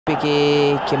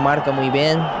que marca muy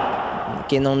bien,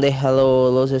 que no deja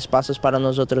los espacios para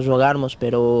nosotros jugarmos,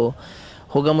 pero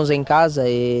jugamos en casa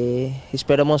y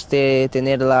esperamos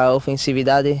tener la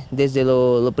ofensividad desde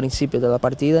lo principio de la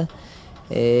partida.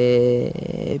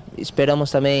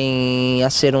 Esperamos también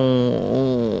hacer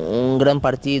un gran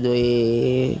partido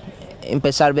y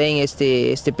empezar bien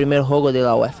este primer juego de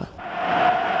la UEFA.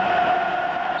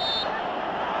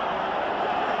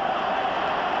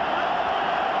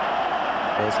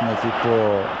 Es un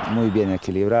equipo muy bien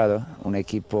equilibrado, un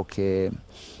equipo que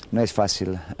no es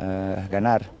fácil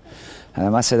ganar.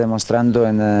 Además, se demostrando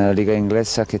en la liga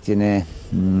inglesa que tiene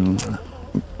un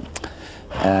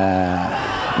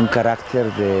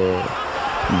carácter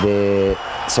de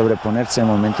sobreponerse en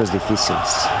momentos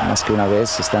difíciles. Más que una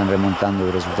vez están remontando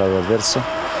el resultado adverso,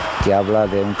 que habla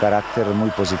de un carácter muy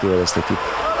positivo de este equipo.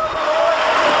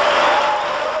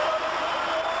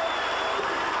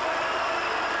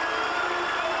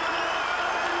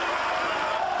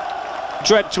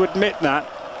 Dread to admit that,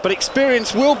 but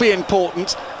experience will be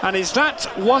important, and is that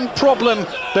one problem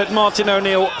that Martin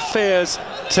O'Neill fears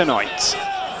tonight?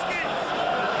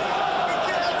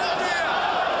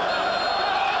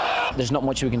 There's not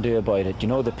much we can do about it. You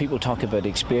know, the people talk about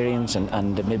experience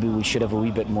and maybe we should have a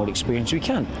wee bit more experience. We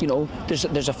can't. You know,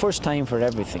 there's a first time for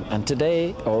everything, and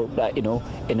today, or you know,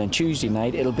 on Tuesday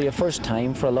night, it'll be a first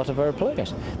time for a lot of our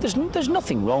players. There's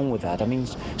nothing wrong with that. I mean,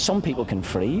 some people can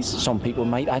freeze, some people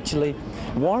might actually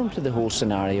warm to the whole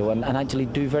scenario and actually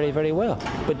do very, very well.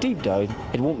 But deep down,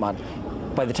 it won't matter.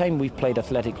 By the time we've played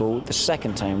Atletico the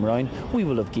second time round, we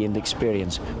will have gained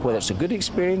experience. Whether it's a good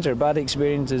experience or a bad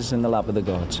experience is in the lap of the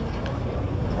gods.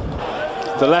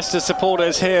 The Leicester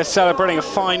supporters here celebrating a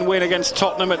fine win against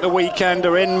Tottenham at the weekend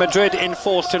are in Madrid in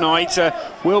force tonight.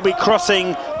 We'll be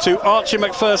crossing to Archie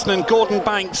Macpherson and Gordon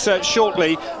Banks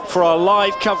shortly for our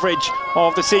live coverage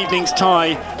of this evening's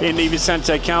tie in the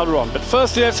Vicente Calderón. But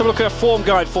firstly, let's have a look at a form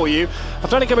guide for you.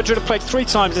 Atletico Madrid have played 3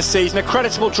 times this season, a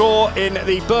creditable draw in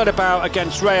the Bernabeu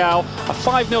against Real, a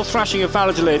 5-0 thrashing of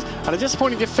Valladolid, and a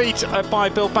disappointing defeat by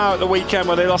Bilbao at the weekend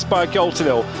where they lost by a goal to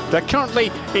 0. They're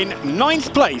currently in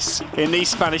 9th place in the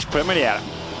Spanish Premier.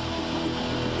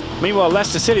 Meanwhile,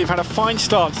 Leicester City have had a fine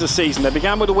start to the season. They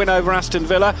began with a win over Aston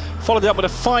Villa, followed up with a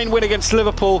fine win against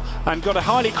Liverpool, and got a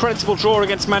highly creditable draw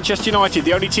against Manchester United,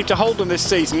 the only team to hold them this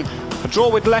season. A draw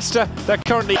with Leicester, they're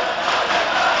currently...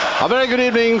 A very good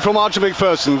evening from Archie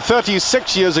Macpherson.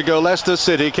 36 years ago, Leicester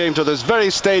City came to this very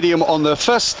stadium on their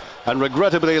first and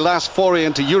regrettably last foray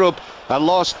into Europe and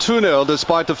lost 2-0,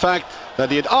 despite the fact that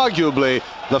he had arguably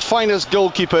the finest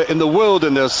goalkeeper in the world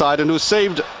in their side and who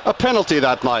saved a penalty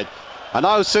that night, and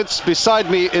now sits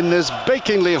beside me in this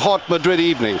bakingly hot Madrid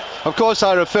evening. Of course,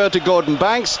 I refer to Gordon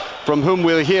Banks, from whom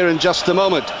we'll hear in just a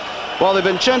moment. While the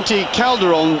Vicente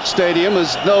Calderón Stadium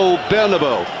is no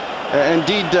Bernabeu.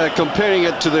 Indeed, comparing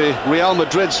it to the Real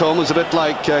Madrid's home is a bit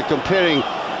like comparing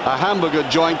a hamburger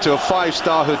joint to a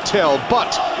 5-star hotel.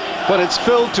 But when it's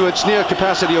filled to its near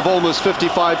capacity of almost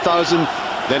 55,000,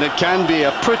 then it can be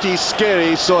a pretty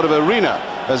scary sort of arena,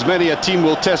 as many a team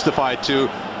will testify to.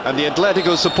 And the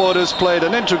Atletico supporters played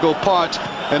an integral part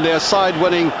in their side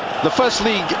winning the first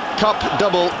League Cup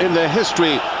double in their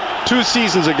history 2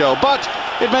 seasons ago. But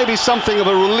it may be something of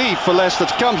a relief for Leicester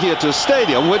to come here to a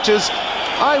stadium which is,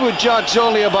 I would judge,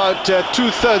 only about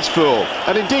 2/3 full.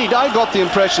 And indeed, I got the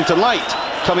impression tonight,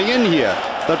 coming in here,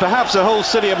 that perhaps the whole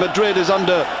city of Madrid is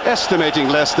underestimating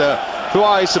Leicester, who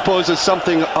I suppose is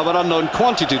something of an unknown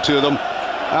quantity to them.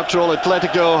 After all,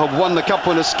 Atletico have won the Cup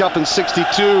Winners' Cup in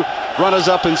 '62,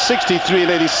 runners-up in '63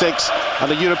 and '86, and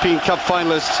the European Cup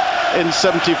finalists in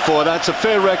 '74. That's a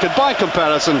fair record. By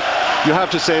comparison, you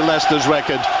have to say Leicester's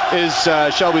record is,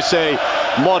 shall we say,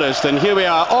 modest. And here we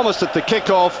are, almost at the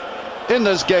kick-off in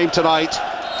this game tonight.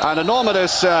 An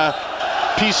enormous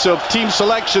piece of team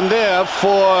selection there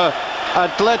for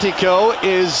Atletico.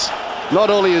 Is not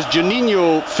only is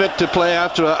Juninho fit to play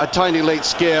after a tiny late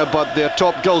scare, but their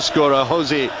top goal scorer,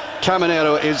 Jose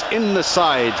Caminero, is in the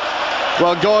side.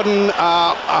 Well, Gordon,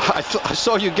 I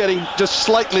saw you getting just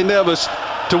slightly nervous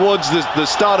towards the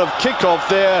start of kickoff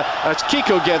there as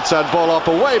Kiko gets that ball up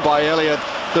away by Elliot.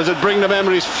 Does it bring the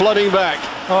memories flooding back?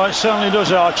 Oh, it certainly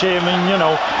does, Archie. I mean, you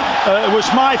know, it was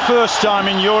my first time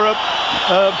in Europe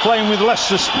playing with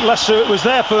Leicester. It was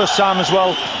their first time as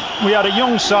well. We had a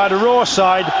young side, a raw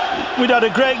side. We'd had a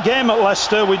great game at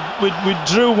Leicester. We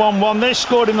drew 1-1. They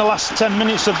scored in the last 10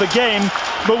 minutes of the game,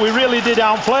 but we really did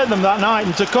outplay them that night.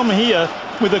 And to come here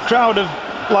with a crowd of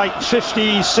like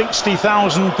 50,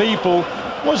 60,000 people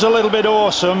was a little bit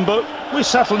awesome, but we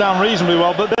settled down reasonably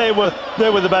well. But they were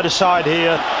the better side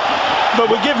here. But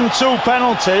we're given 2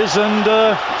 penalties, and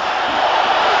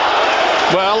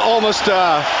Well, almost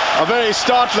a very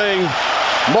startling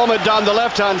moment down the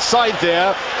left-hand side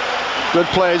there. Good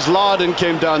plays. Lardín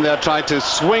came down there, tried to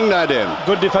swing that in.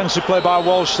 Good defensive play by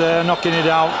Walsh there, knocking it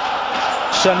out.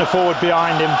 Centre forward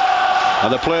behind him.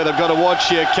 And the player they've got to watch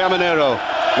here, Caminero.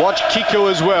 Watch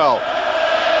Kiko as well.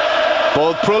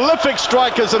 Both prolific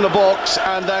strikers in the box,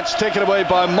 and that's taken away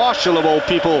by Marshall of all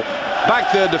people.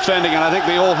 Back there defending, and I think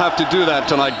they all have to do that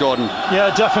tonight, Gordon.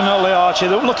 Yeah, definitely, Archie.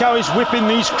 Look how he's whipping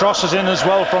these crosses in as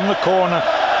well from the corner.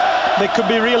 They could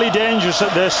be really dangerous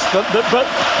at this, but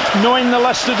knowing the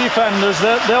Leicester defenders,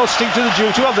 they'll stick to the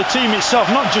duty. Well, the team itself,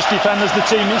 not just defenders, the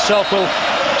team itself will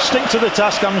stick to the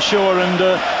task, I'm sure, and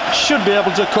should be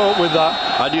able to cope with that.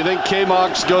 Do you think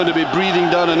Kammark's going to be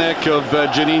breathing down the neck of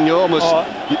Juninho?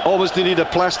 Almost they need a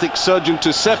plastic surgeon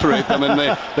to separate them in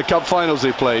the cup finals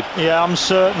they played. Yeah, I'm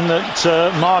certain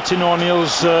that Martin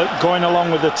O'Neill's going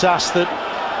along with the task that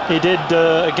he did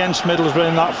against Middlesbrough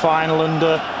in that final, and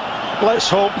let's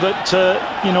hope that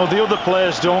you know, the other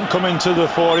players don't come into the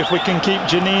fore if we can keep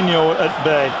Juninho at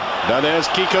bay. Now there's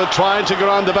Kiko trying to go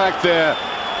around the back there.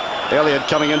 Elliot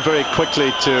coming in very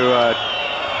quickly to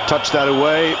touch that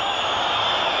away.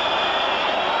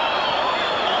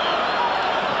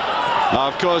 Now,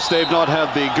 of course, they've not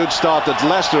had the good start that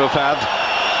Leicester have had.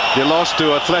 They lost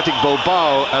to Athletic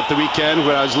Bilbao at the weekend,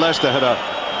 whereas Leicester had a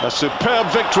superb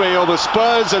victory over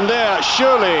Spurs, and there,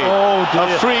 surely,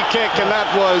 a free kick, and that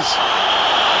was,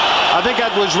 I think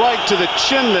that was right to the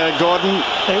chin there, Gordon.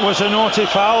 It was a naughty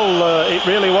foul, it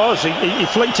really was. He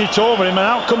flicked it over him, and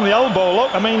out come the elbow.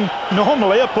 Look, I mean,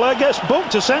 normally a player gets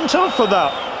booked to sent off for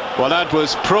that. Well, that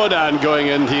was Prodan going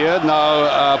in here.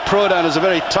 Now, Prodan is a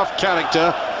very tough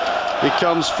character. He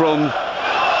comes from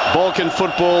Balkan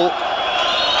football.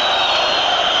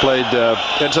 Played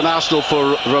international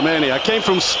for Romania. Came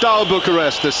from Steaua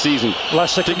Bucharest this season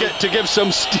to give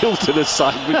some steel to the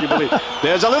side, would you believe?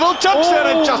 There's a little touch there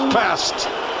and just passed.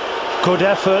 Good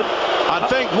effort. I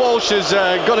think Walsh is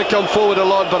going to come forward a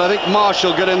lot, but I think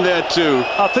Marshall got in there too.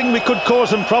 I think we could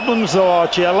cause them problems though,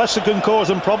 Archie. Leicester can cause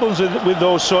them problems with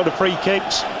those sort of free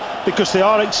kicks, because they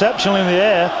are exceptional in the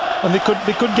air, and they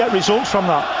could get results from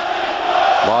that.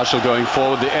 Marshall going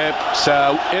forward, the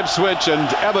Ipswich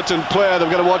and Everton player. They've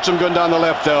got to watch him going down the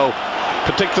left though.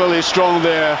 Particularly strong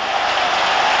there.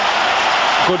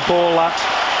 Good ball, that.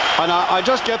 And I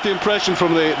just get the impression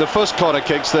from the first corner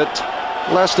kicks that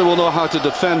Leicester will know how to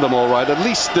defend them all right. At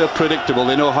least they're predictable.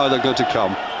 They know how they're going to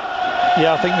come.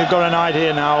 Yeah, I think they've got an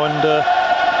idea now, and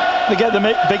they get the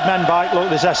big men back. Look,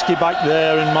 there's Esky back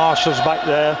there and Marshall's back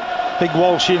there. Big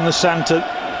Walshy in the centre.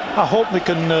 I hope they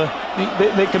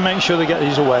can make sure they get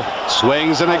these away.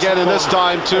 Swings, and again, and this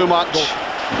time too much.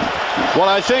 Well,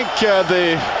 I think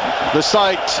the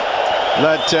sight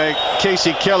that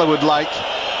Casey Keller would like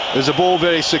is a ball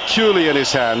very securely in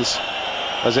his hands.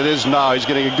 As it is now, he's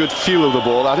getting a good feel of the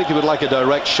ball. I think he would like a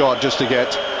direct shot just to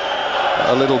get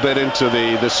a little bit into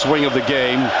the swing of the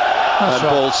game. That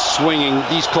ball swinging.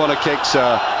 These corner kicks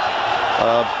are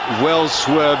well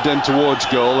swerved in towards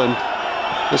goal, and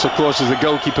this, of course, is the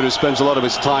goalkeeper who spends a lot of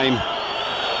his time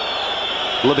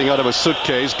living out of a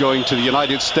suitcase, going to the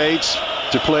United States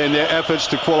to play in their efforts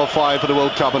to qualify for the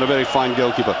World Cup, and a very fine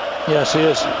goalkeeper. Yes, he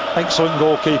is. Excellent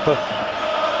goalkeeper.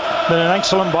 Been an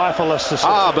excellent buy for Leicester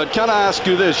City. But can I ask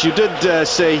you this? You did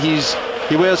say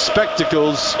he wears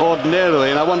spectacles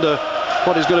ordinarily, and I wonder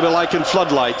what he's going to be like in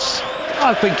floodlights.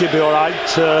 I think he'll be all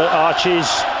right.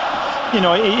 Archie's, you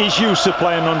know, he's used to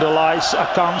playing under lights. I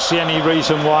can't see any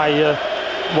reason why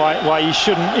he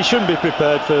shouldn't be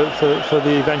prepared for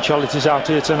the eventualities out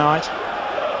here tonight.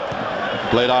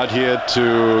 Played out here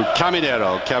to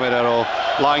Caminero. Caminero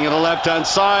lying on the left-hand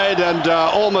side, and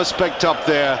almost picked up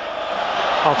there.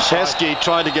 Heskey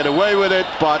tried to get away with it,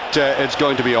 but it's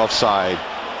going to be offside.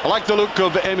 I like the look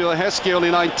of Emil Heskey,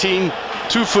 only 19,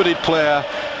 two-footed player.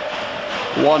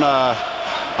 Won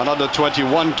an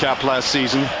under-21 cap last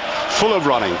season, full of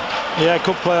running. Yeah,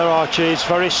 good player, Archie. He's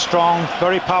very strong,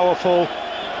 very powerful.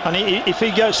 And if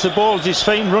he gets the ball at his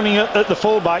feet running at the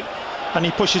fullback, and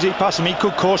he pushes it past him, he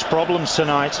could cause problems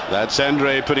tonight. That's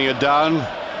Andrei putting it down.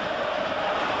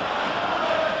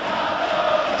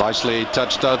 Nicely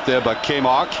touched out there by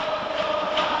Kammark.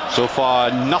 So far,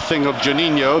 nothing of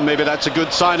Juninho. Maybe that's a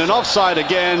good sign. And offside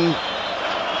again.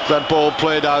 That ball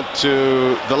played out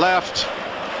to the left,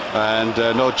 and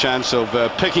no chance of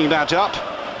picking that up.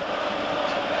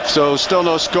 So still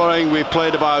no scoring. We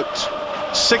played about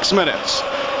 6 minutes.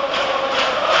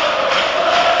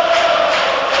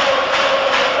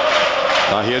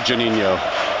 Now here Juninho.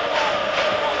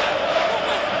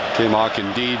 Kammark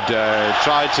indeed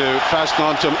tried to fasten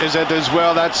on to Izzet as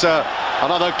well. That's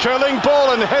another curling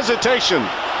ball and hesitation.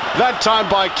 that time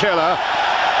by Keller.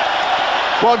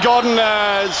 Well, Gordon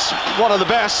is one of the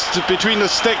best between the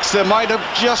sticks. There might have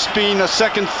just been a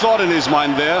second thought in his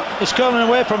mind there. It's curling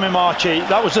away from him, Archie.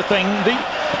 That was the thing. They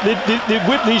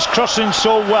whip these crossings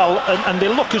so well, and they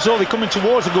look as though they're coming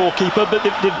towards the goalkeeper, but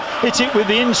they've hit it with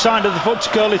the inside of the foot to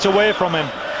curl it away from him.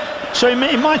 So he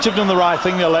might have done the right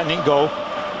thing. They're letting it go.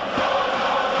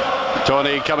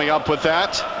 Toni coming up with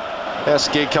that.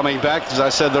 Heskey coming back. As I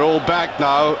said, they're all back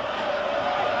now.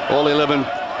 All 11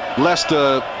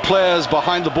 Leicester players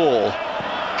behind the ball.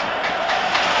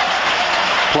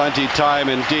 Plenty time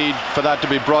indeed for that to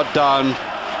be brought down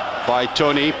by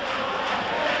Toni.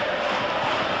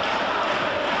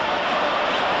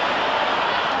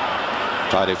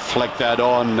 Try to flick that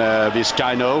on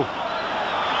Vizcaíno.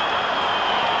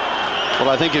 Well,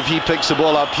 I think if he picks the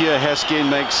ball up here, Heskey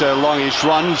makes longish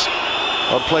runs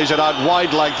or plays it out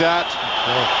wide like that.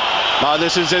 Yeah. Now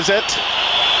this is Izzet.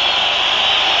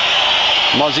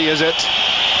 Mozzie Izzet.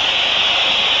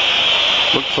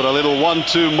 Look for a little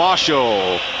 1-2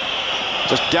 Marshall.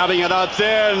 Just dabbing it out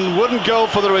there and wouldn't go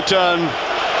for the return.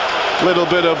 Little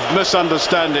bit of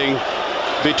misunderstanding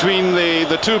between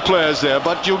the two players there,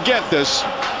 but you get this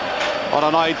on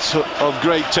a night of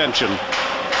great tension.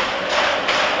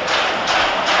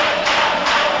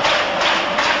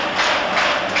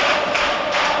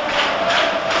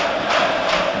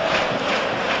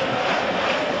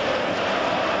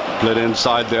 Split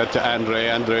inside there to Andrei.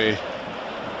 Andrei,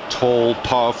 tall,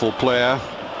 powerful player.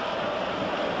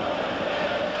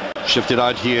 Shifted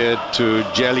out here to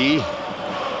Geli.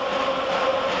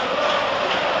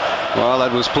 Well,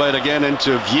 that was played again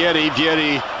into Vieri.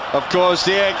 Vieri, of course,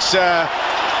 the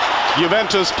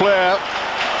ex-Juventus player.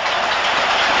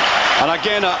 And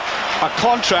again, a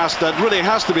contrast that really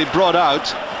has to be brought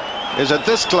out is that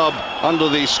this club, under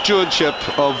the stewardship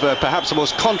of perhaps the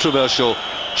most controversial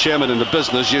chairman in the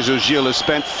business, Jesus Gil, has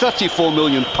spent £34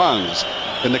 million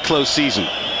in the close season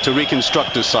to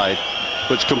reconstruct his side,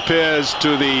 which compares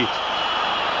to the,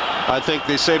 I think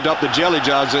they saved up the jelly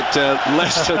jars at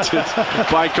Leicester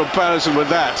by comparison with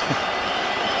that.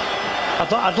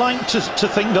 I'd like to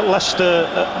think that Leicester,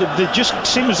 they just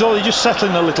seem as though they're just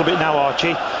settling a little bit now,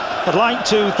 Archie. I'd like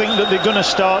to think that they're going to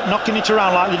start knocking it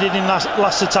around like they did in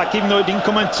last attack, even though it didn't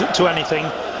come into anything.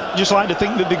 Just like to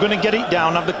think that they're going to get it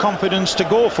down, have the confidence to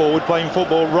go forward playing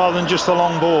football rather than just the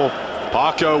long ball.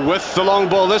 Parker with the long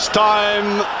ball this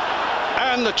time,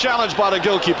 and the challenge by the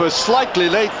goalkeeper, slightly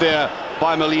late there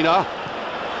by Molina.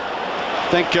 I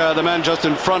think the man just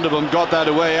in front of him got that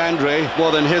away, Andrei,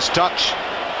 more than his touch.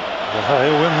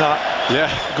 He'll win that.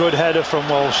 Yeah. Good header from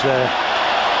Walsh there.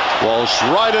 Walsh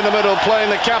right in the middle, playing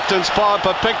the captain's part,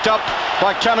 but picked up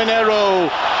by Caminero.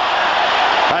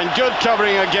 And good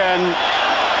covering again.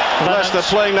 Leicester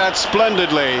playing that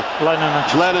splendidly.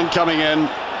 Lennon coming in.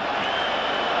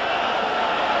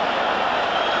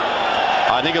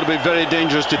 I think it'll be very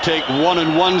dangerous to take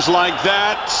one-on-ones like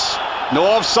that. No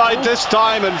offside this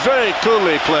time, and very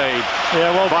coolly played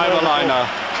by Molina.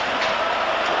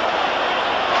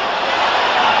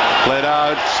 Played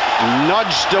out,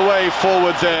 nudged away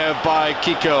forward there by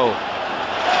Kiko.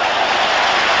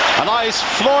 A nice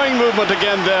flowing movement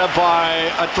again there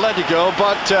by Atletico,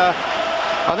 but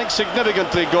I think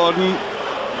significantly, Gordon,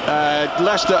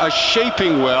 Leicester are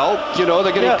shaping well. You know,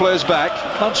 they're getting players back.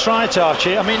 That's right,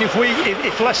 Archie. I mean,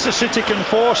 if Leicester City can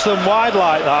force them wide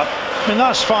like that, I mean,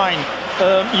 that's fine.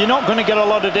 You're not going to get a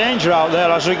lot of danger out there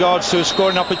as regards to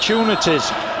scoring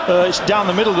opportunities. It's down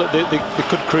the middle that they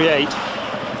could create.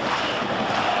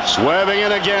 Swerving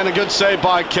in again, a good save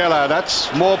by Keller.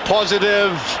 That's more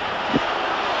positive.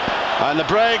 And the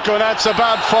break, and that's a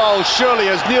bad foul, surely,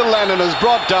 as Neil Lennon has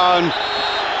brought down.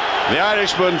 The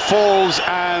Irishman falls,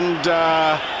 and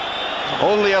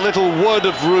only a little word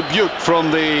of rebuke from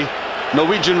the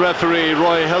Norwegian referee,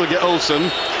 Roy Helge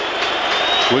Olsen.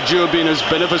 Would you have been as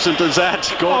beneficent as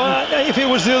that, Gordon? If it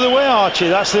was the other way, Archie,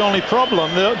 that's the only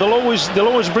problem. They'll always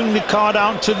bring the card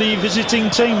out to the visiting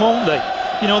team, won't they?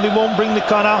 You know, they won't bring the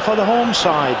card out for the home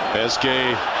side.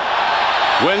 Heskey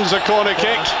wins a corner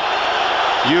kick,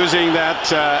 using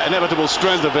that inevitable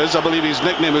strength of his. I believe his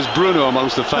nickname is Bruno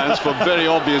amongst the fans for very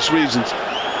obvious reasons.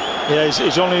 Yeah,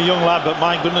 he's only a young lad, but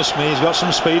my goodness me, he's got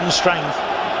some speed and strength.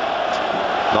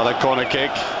 Another corner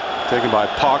kick, taken by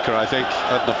Parker, I think,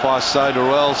 at the far side, or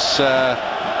else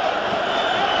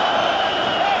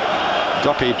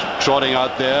Guppy trotting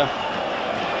out there.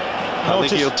 I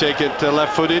think he'll take it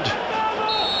left-footed.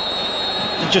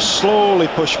 Just slowly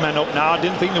push men up now. I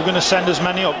didn't think they were going to send as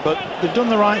many up, but they've done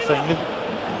the right thing.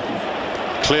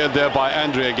 Cleared there by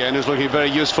Andrei again, who's looking very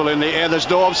useful in the air. There's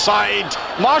no offside.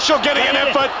 Marshall getting an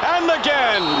effort, and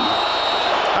again.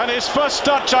 And his first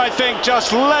touch, I think,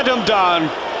 just let him down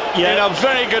in a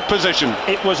very good position.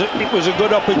 It was a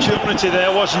good opportunity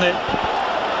there, wasn't it?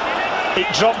 It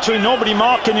dropped to him, nobody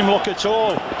marking him look at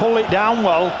all. Pulled it down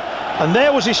well, and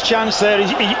there was his chance there.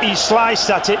 He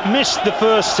sliced at it, missed the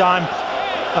first time,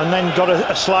 and then got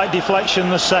a slight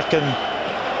deflection the second.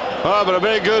 Oh, but a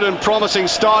very good and promising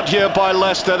start here by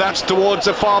Leicester. That's towards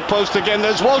the far post again.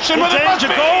 There's Walsh in with a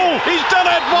goal. He's done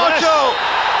it, Marshall.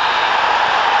 Yes.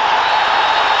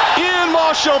 Ian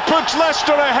Marshall puts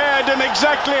Leicester ahead in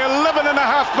exactly 11 and a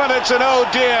half minutes, and oh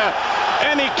dear,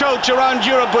 any coach around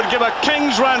Europe would give a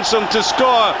king's ransom to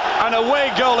score an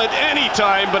away goal at any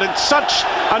time, but at such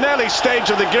an early stage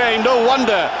of the game, no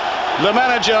wonder the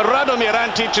manager Radomir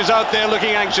Antic is out there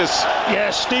looking anxious.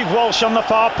 Yeah, Steve Walsh on the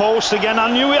far post again.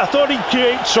 I thought he'd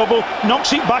create trouble.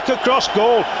 Knocks it back across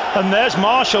goal, and there's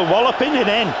Marshall walloping it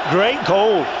in. Great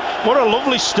goal. What a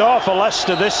lovely start for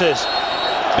Leicester this is.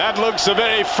 That looks a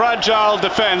very fragile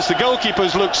defence. The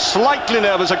goalkeepers looked slightly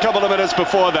nervous a couple of minutes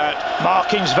before that.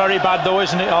 Marking's very bad though,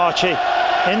 isn't it, Archie?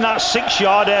 In that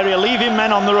 6-yard area, leaving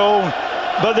men on their own.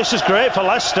 But this is great for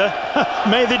Leicester.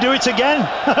 May they do it again.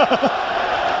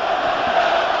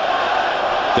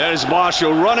 There's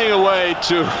Marshall running away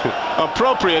to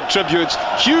appropriate tributes.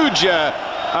 Huge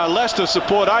Leicester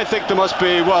support. I think there must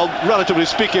be, well, relatively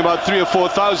speaking, about 3,000 or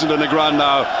 4,000 on the ground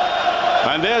now.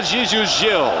 And there's Jesus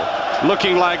Gil,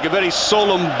 looking like a very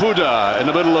solemn Buddha in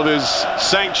the middle of his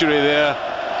sanctuary there.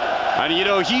 And you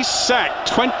know, he's sacked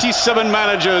 27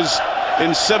 managers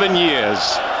in 7 years.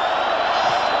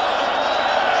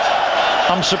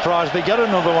 I'm surprised they get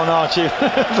another one, Archie.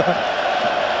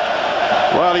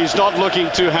 Well, he's not looking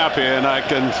too happy, and I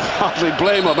can hardly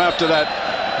blame him after that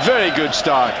very good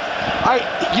start.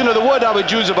 You know, the word I would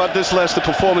use about this Leicester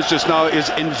performance just now is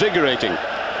invigorating.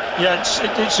 Yeah,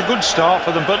 it's a good start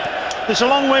for them, but there's a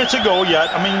long way to go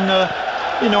yet. I mean,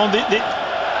 you know,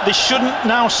 they shouldn't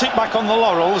now sit back on the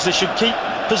laurels. They should keep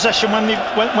possession when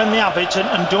they have it,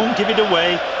 and don't give it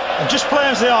away, and just play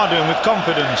as they are doing with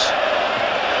confidence.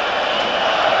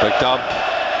 Picked up.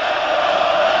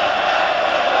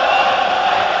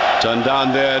 Turned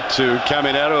down there to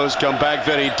Caminero, who's come back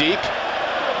very deep.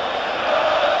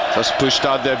 Just pushed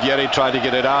out there, Vieri tried to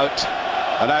get it out.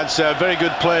 And that's a very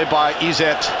good play by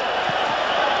Izzet.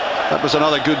 That was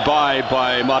another good buy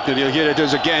by Martin. Here it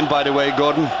is again, by the way,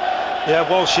 Gordon. Yeah,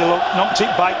 Walsh knocked it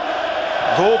back.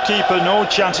 Goalkeeper, no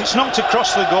chance. It's knocked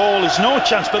across the goal. There's no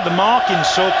chance, but the marking's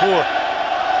so poor.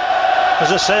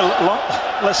 As I say,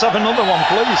 let's have another one,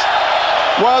 please.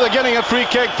 Well, they're getting a free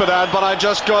kick for that, but I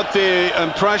just got the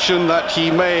impression that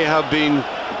he may have been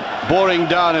boring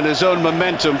down, and his own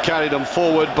momentum carried him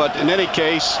forward. But in any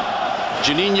case,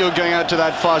 Juninho going out to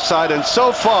that far side, and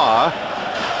so far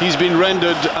he's been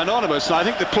rendered anonymous. And I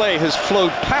think the play has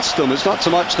flowed past him. It's not so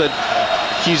much that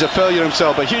he's a failure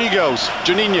himself, but here he goes,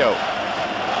 Juninho.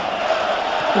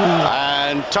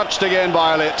 And touched again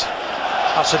by Elliot.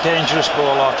 That's a dangerous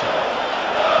ball, Archie.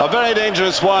 A very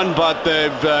dangerous one, but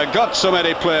they've got so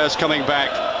many players coming back,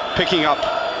 picking up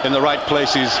in the right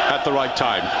places at the right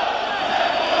time.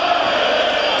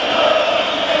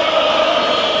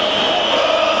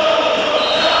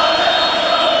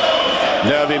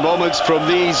 Nervy moments from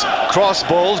these cross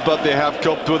balls, but they have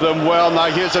coped with them well.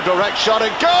 Now here's a direct shot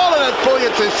and goal, and a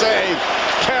brilliant save.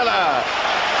 Keller.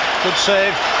 Good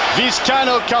save.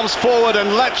 Vizcaíno comes forward,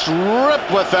 and let's rip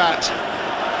with that.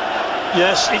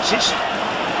 Yes, it's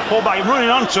fullback running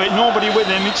onto it, nobody with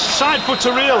him. It's side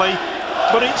footer really,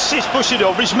 but it's pushed it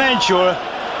over. He's made sure.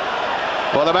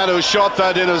 Well, the man who shot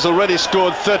that in has already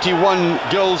scored 31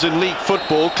 goals in league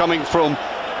football, coming from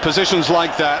positions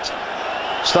like that.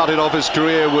 Started off his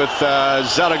career with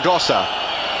Zaragoza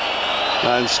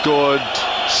and scored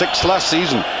 6 last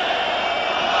season.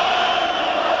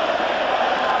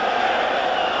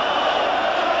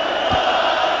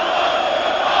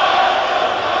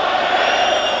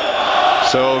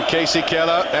 So Casey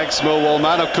Keller, ex-Millwall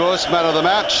man, of course, man of the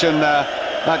match, and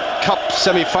that cup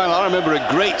semi-final. I remember a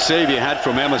great save he had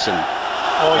from Emerson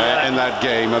in that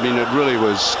game. I mean, it really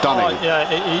was stunning. Oh, yeah,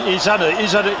 he's had it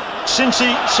since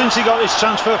he got his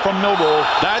transfer from Millwall.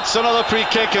 That's another free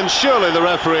kick, and surely the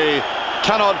referee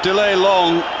cannot delay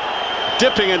long,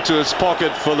 dipping into his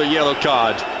pocket for the yellow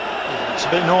card. It's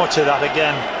a bit naughty that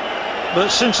again. But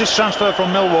since his transfer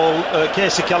from Millwall,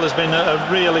 Casey Keller's been a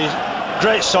really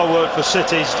great stalwart for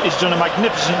City. He's done a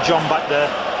magnificent job back there,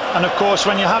 and of course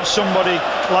when you have somebody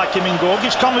like him in goal,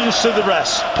 gives confidence to the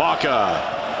rest. Parker.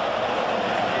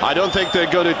 I don't think they're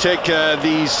going to take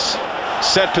these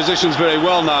set positions very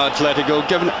well now, Atletico.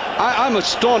 I'm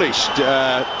astonished,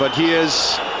 but he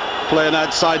is playing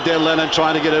outside there. Lennon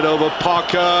trying to get it over.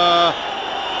 Parker.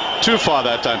 too far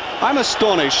that time. I'm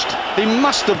astonished. He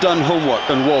must have done homework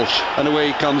on Walsh and the way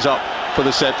he comes up for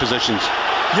the set positions.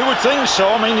 You would think so.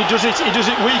 I mean, he does it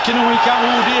week in and week out.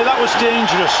 Oh dear, that was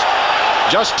dangerous.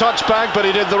 Just touched back, but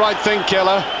he did the right thing,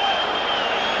 Keller.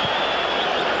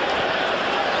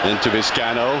 Into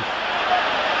Vizcaíno.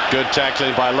 Good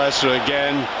tackling by Leicester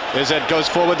again. Izzet goes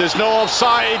forward. There's no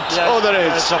offside. Yes, oh, there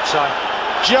is. It's offside.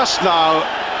 Just now.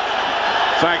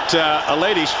 In fact, a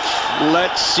lady,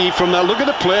 let's see from there. Look at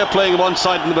the player playing one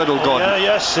side in the middle, Gordon. Yeah,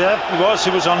 yes, yeah,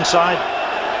 he was onside.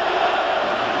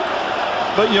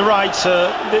 But you're right,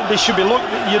 they should be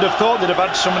you'd have thought they'd have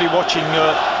had somebody watching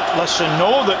Leicester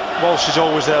know that Walsh is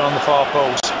always there on the far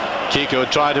post. Kiko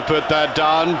tried to put that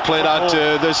down, played out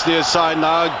to this near side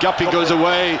now. Guppy goes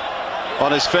away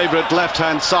on his favourite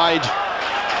left-hand side.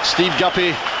 Steve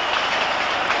Guppy.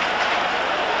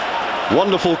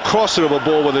 Wonderful crosser of a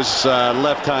ball with his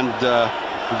left hand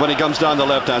when he comes down the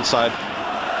left-hand side.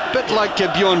 Bit like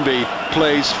Bjornby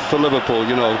plays for Liverpool,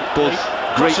 you know, both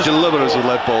great deliverers of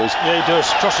left balls. Yeah, he does.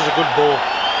 Crosses a good ball.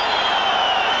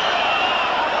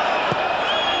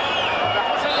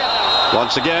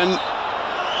 Once again,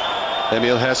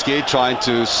 Emil Heskey trying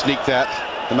to sneak that.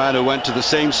 The man who went to the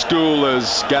same school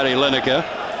as Gary Lineker.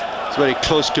 It's a very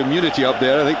close community up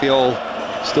there. I think they all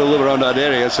still live around that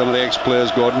area, some of the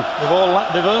ex-players, Gordon.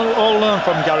 They've all learned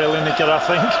from Gary Lineker, I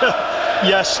think.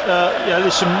 Yes, yeah,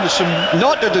 there's some...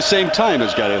 Not at the same time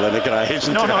as Gary Lineker, I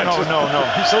hasten to add. No.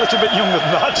 He's a little bit younger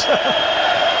than that.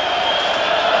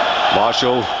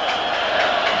 Marshall.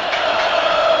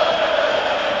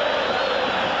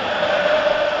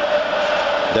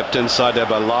 Dipped inside there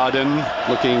by Lardín,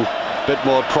 looking a bit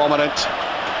more prominent.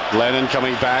 Lennon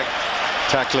coming back,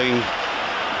 tackling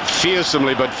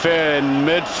fearsomely but fair in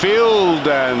midfield,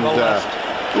 and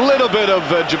a little bit of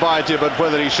dubiety about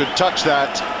whether he should touch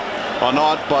that or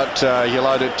not, but he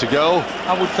allowed it to go.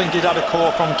 I would think he'd had a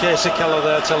call from Casey Keller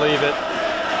there to leave it,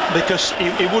 because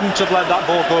he wouldn't have let that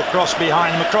ball go across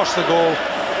behind him, across the goal,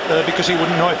 because he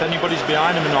wouldn't know if anybody's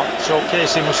behind him or not. So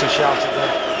Casey must have shouted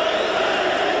there.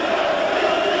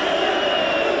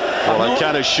 Well, I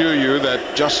can assure you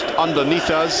that just underneath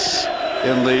us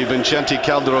in the Vicente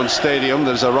Calderón Stadium,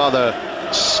 there's a rather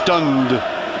stunned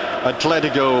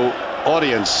Atletico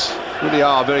audience. Really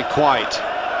are very quiet.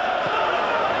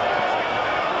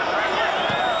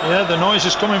 Yeah, the noise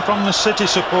is coming from the City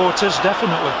supporters,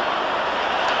 definitely.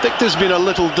 I think there's been a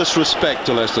little disrespect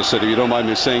to Leicester City, you don't mind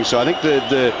me saying so. I think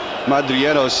the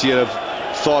Madrienos here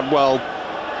have thought, well,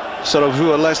 sort of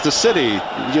who are Leicester City?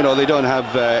 You know, they don't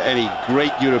have any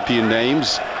great European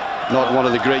names, not one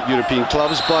of the great European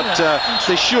clubs, but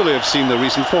they surely have seen the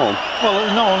recent form. Well,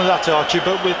 not only that, Archie,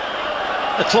 but with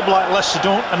a club like Leicester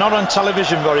are not on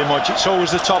television very much. It's always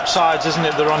the top sides, isn't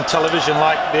it? They're on television,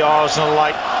 like the Arsenal,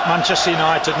 like Manchester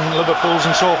United and Liverpool's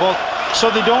and so forth. So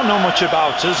they don't know much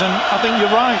about us, and I think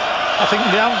you're right. I think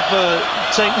they have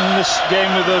taken this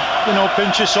game with a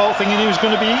pinch of salt, thinking it was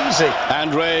going to be easy.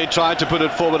 Andrei tried to put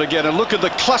it forward again, and look at the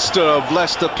cluster of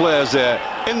Leicester players there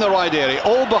in the right area,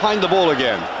 all behind the ball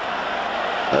again.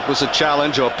 That was a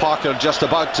challenge, or Parker just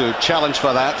about to challenge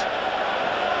for that.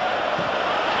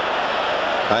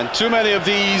 And too many of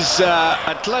these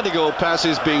Atletico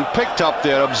passes being picked up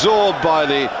there, absorbed by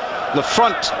the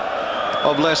front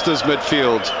of Leicester's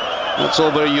midfield. That's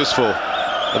all very useful.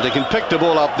 If they can pick the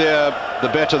ball up there, the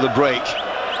better the break.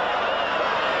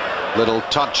 Little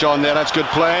touch on there, that's good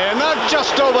play, and that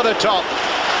just over the top.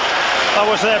 That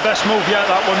was their best move yet,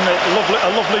 that one.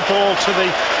 A lovely ball to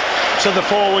the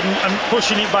forward and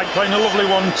pushing it back, playing a lovely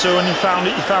 1-2, and he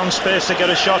found space to get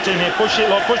a shot in here. Push it,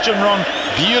 look, push and run.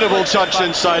 Beautiful touch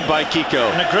inside by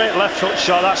Kiko. And a great left foot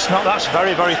shot. That's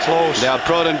very, very close. Now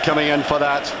Prodan coming in for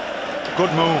that.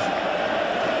 Good move.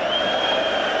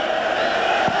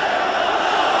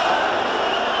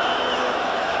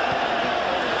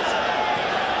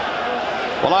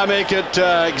 Well, I make it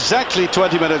exactly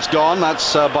 20 minutes gone.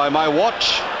 That's by my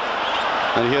watch.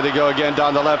 And here they go again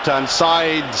down the left-hand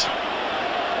side.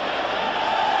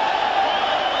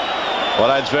 Well,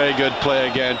 that's very good play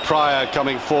again. Pryor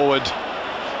coming forward,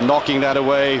 knocking that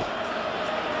away.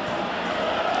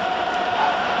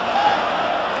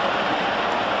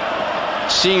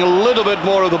 Seeing a little bit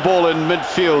more of the ball in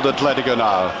midfield, Atletico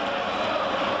now.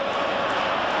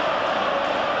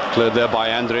 Cleared there by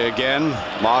Andrei again.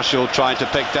 Marshall trying to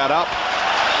pick that up.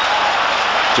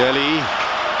 Geli.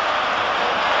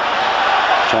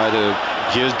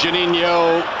 Here's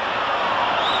Juninho.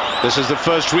 This is the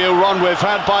first real run we've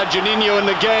had by Juninho in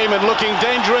the game, and looking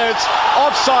dangerous.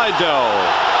 Offside though.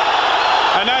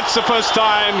 And that's the first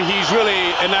time he's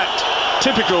really, in that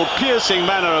typical piercing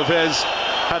manner of his,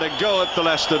 had a go at the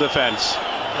Leicester defence.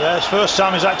 Yeah, it's first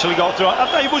time he's actually got through.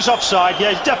 He was offside.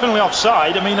 Yeah, he's definitely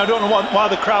offside. I mean, I don't know why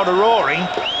the crowd are roaring.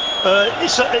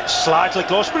 It's slightly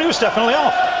close, but he was definitely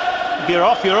off. If you're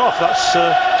off, you're off. That's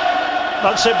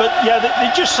it. But yeah,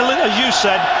 they just, as you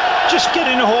said, just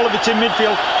getting a hold of it in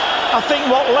midfield. I think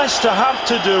what Leicester have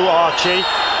to do, Archie,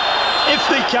 if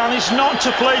they can, is not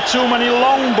to play too many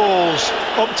long balls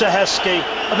up to Heskey.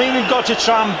 I think they've got to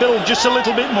try and build just a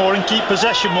little bit more and keep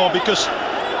possession more, because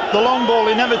the long ball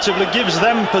inevitably gives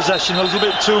them possession a little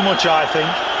bit too much, I think.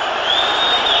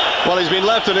 Well, he's been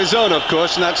left on his own, of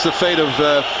course, and that's the fate of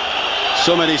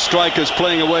so many strikers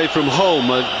playing away from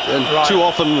home, and right. Too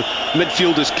often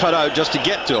midfielders cut out just to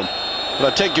get to him.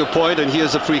 But I take your point, and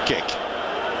here's a free kick.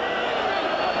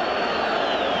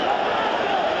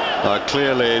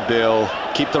 Clearly they'll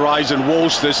keep their eyes on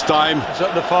Walsh this time. Is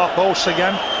that the far post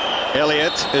again?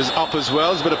 Elliot is up as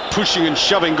well. There's a bit of pushing and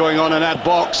shoving going on in that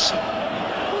box.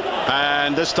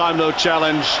 And this time no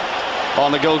challenge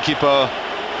on the goalkeeper,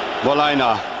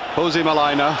 Molina. Jose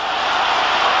Molina.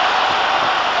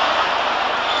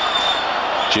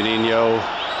 Juninho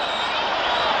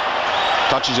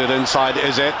touches it inside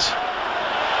Izzet.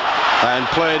 And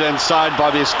played inside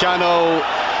by Vizcaíno.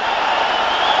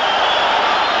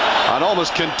 And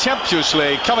almost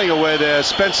contemptuously coming away there,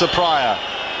 Spencer Pryor.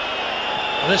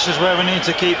 This is where we need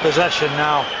to keep possession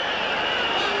now.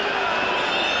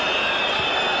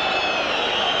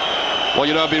 Well,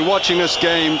 you know, I've been watching this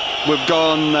game. We've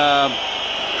gone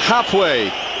halfway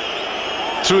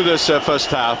through this first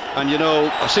half. And, you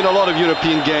know, I've seen a lot of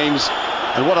European games.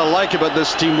 And what I like about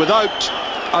this team, without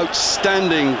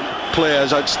outstanding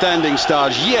players, outstanding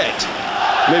stars yet,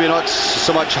 maybe not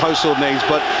so much household names,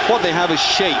 but what they have is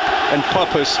shape and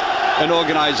purpose and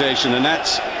organisation, and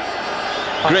that's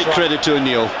great right. Credit to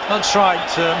O'Neill. That's right.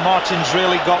 Martin's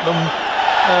really got them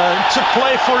to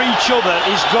play for each other.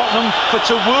 He's got them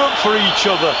to work for each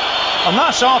other, and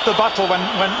that's half the battle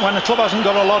when a club hasn't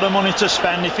got a lot of money to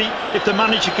spend. If the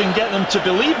manager can get them to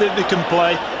believe that they can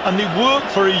play and they work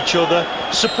for each other,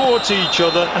 support each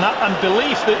other, and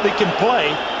belief that they can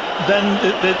play, then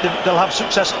they'll have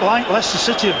success like Leicester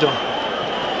City have done.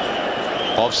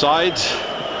 Offside.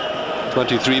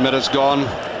 23 minutes gone.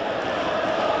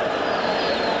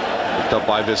 Picked up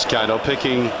by Vizcaíno,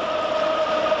 picking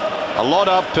a lot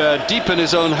up deep in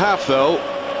his own half though,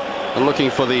 and looking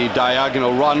for the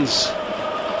diagonal runs.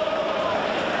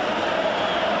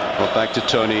 Got back to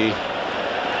Toni.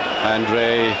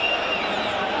 Andrei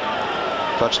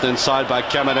touched inside by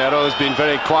Caminero, has been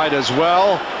very quiet as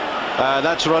well.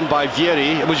 That's run by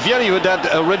Vieri. It was Vieri who had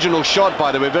that original shot,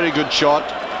 by the way, very good shot.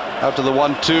 After the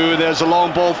 1-2, there's a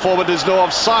long ball forward, there's no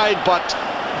offside, but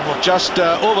just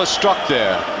overstruck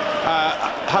there.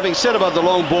 Having said about the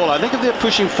long ball, I think if they're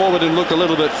pushing forward and look a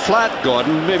little bit flat,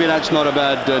 Gordon, maybe that's not a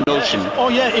bad notion.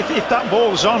 If that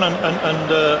ball's on and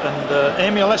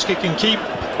Emil Heskey can keep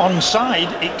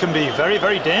onside, it can be very,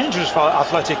 very dangerous for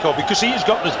Atletico, because he's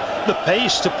got the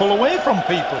pace to pull away from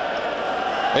people.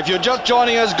 If you're just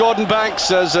joining us, Gordon Banks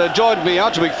has joined me,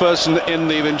 Archie McPherson, in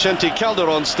the Vicente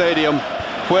Calderón Stadium,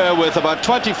 where with about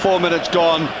 24 minutes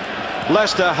gone,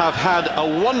 Leicester have had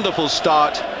a wonderful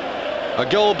start. A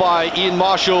goal by Ian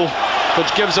Marshall,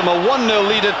 which gives them a 1-0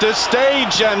 lead at this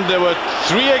stage, and there were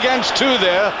 3 against 2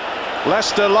 there.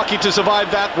 Leicester lucky to survive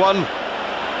that one.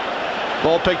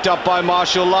 Ball picked up by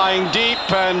Marshall, lying deep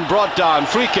and brought down.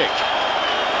 Free kick.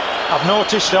 I've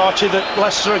noticed, Archie, that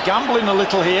Leicester are gambling a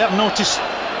little here. I've noticed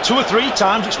 2 or 3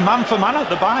 times it's man for man at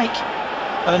the back,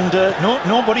 and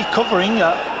nobody covering.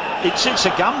 It's a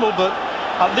gamble, but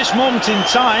at this moment in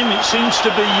time it seems to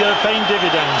be paying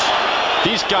dividends.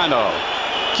 Vizcaíno,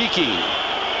 Kiki,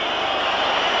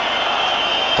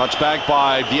 touch back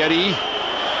by Vieri.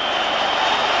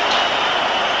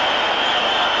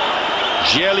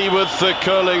 Geli with the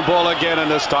curling ball again, and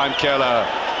this time Keller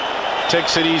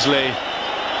takes it easily.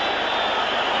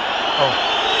 Oh,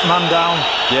 man down.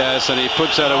 Yes, and he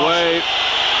puts that away.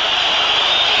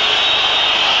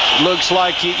 Looks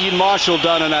like Ian Marshall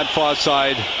done on that far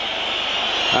side,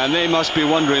 and they must be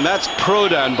wondering. That's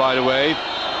Prodan, by the way,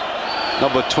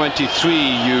 number 23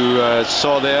 you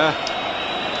saw there.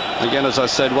 Again, as I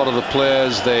said, one of the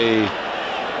players they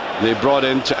brought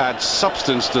in to add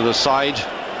substance to the side.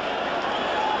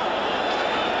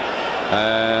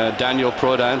 Daniel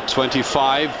Prodan,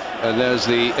 25, and there's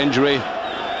the injury.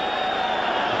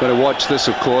 Got to watch this,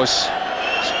 of course.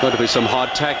 There's got to be some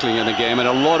hard tackling in the game and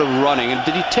a lot of running. And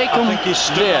did he take him? I think he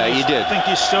stood there. He did. I think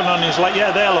he stood on his leg.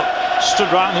 Yeah, there, look, stood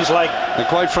right on his leg. And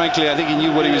quite frankly, I think he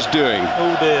knew what he was doing.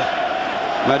 Oh dear.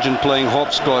 Imagine playing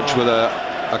hopscotch with a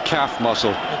calf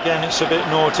muscle. Again, it's a bit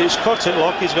naughty. It's cut it,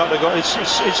 look. He's got to go. It's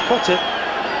cut it.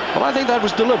 Well, I think that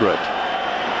was deliberate.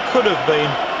 could have been.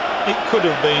 It could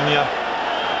have been, yeah.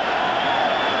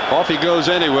 Off he goes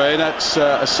anyway. That's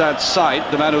a sad sight.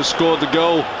 The man who scored the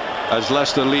goal as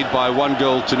Leicester lead by 1-0.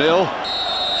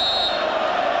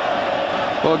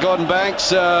 Well, Gordon Banks,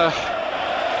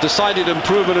 decided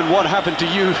improvement in what happened to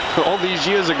you all these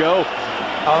years ago.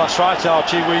 Oh, that's right,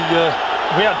 Archie.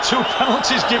 We had 2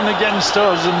 penalties given against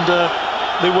us, and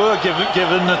they were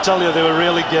given. I tell you, they were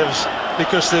really gives,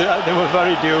 because they were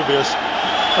very dubious.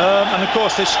 And of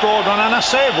course they scored one and I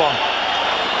saved one.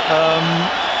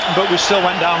 But we still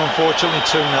went down, unfortunately,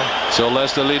 2-0. So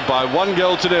Leicester lead by 1-0.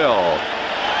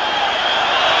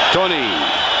 Toni,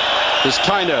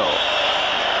 Vizcaíno,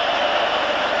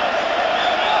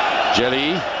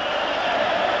 Geli.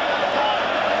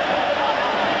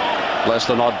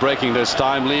 Leicester not breaking this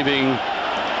time, leaving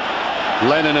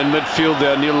Lennon in midfield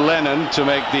there, Neil Lennon, to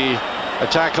make the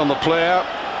attack on the player.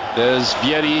 There's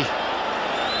Vieri.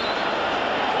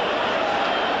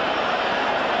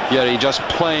 Vieri just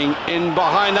playing in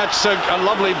behind. That's a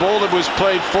lovely ball that was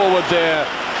played forward there.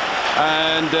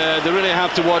 And they really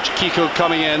have to watch Kiko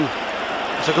coming in.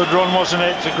 It's a good run, wasn't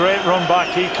it? It's a great run by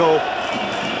Kiko.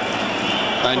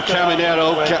 And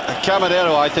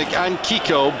Caminero, I think, and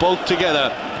Kiko both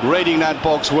together raiding that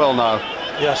box well now.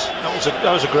 Yes,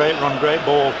 that was a great run, great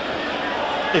ball.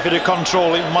 If it had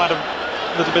controlled, it might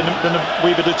have been a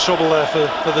wee bit of trouble there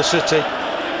for the City.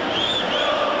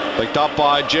 Picked up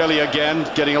by Geli again,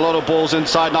 getting a lot of balls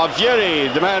inside. Now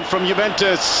Vieri, the man from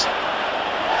Juventus.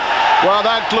 Well,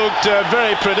 that looked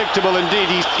very predictable indeed.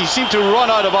 He seemed to run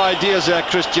out of ideas there,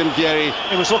 Christian Vieri.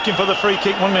 He was looking for the free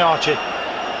kick, wasn't he, Archie?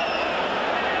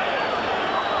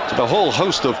 The whole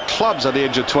host of clubs at the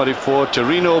age of 24: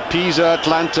 Torino, Pisa,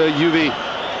 Atlanta, Juve,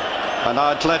 and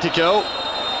Atletico.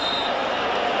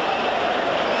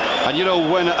 And you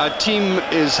know, when a team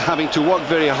is having to work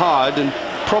very hard and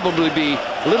probably be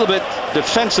a little bit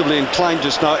defensively inclined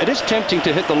just now, it is tempting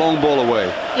to hit the long ball away.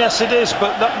 Yes, it is,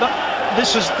 but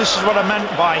this is what I meant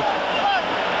by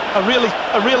a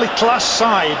really class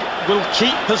side will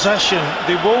keep possession.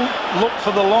 They won't look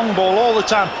for the long ball all the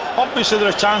time. Obviously there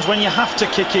are times when you have to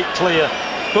kick it clear,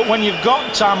 but when you've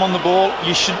got time on the ball,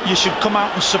 you should come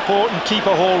out and support and keep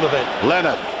a hold of it.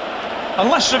 Lennon.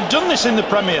 Unless they've done this in the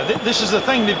Premier. This is the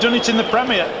thing, they've done it in the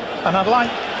Premier, and I'd like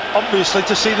obviously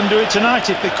to see them do it tonight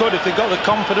if they could, if they got the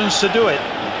confidence to do it.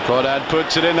 Prodan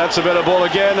puts it in. That's a better ball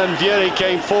again, and Vieri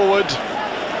came forward,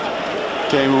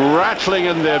 came rattling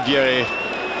in there. Vieri.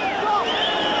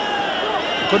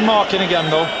 Good marking again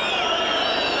though.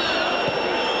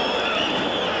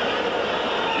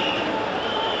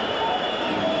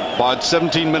 About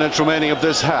 17 minutes remaining of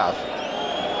this half.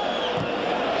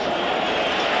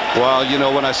 Well, you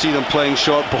know, when I see them playing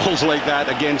short balls like that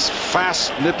against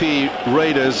fast, nippy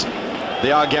raiders,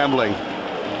 they are gambling.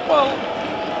 Well,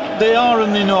 they are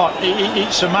and they're not.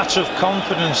 It's a matter of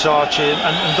confidence, Archie.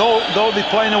 And though they're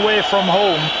playing away from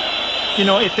home, you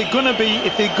know, if they're gonna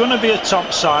be a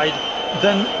top side,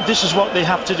 then this is what they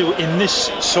have to do in this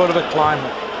sort of a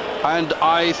climate. And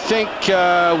I think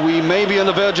we may be on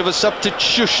the verge of a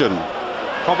substitution.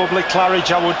 Probably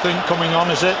Claridge, I would think, coming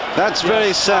on, is it? That's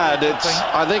very sad.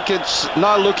 I think it's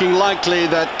now looking likely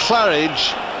that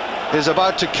Claridge is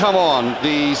about to come on,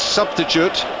 the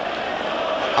substitute.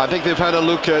 I think they've had a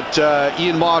look at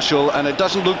Ian Marshall, and it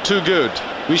doesn't look too good.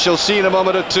 We shall see in a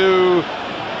moment or two.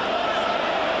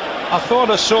 I thought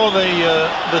I saw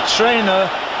the trainer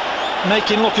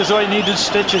making look as though he needed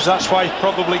stitches. That's why he's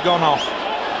probably gone off.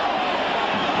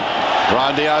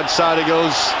 Round the outside he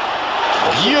goes.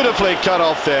 Beautifully cut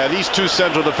off there. These two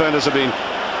central defenders have been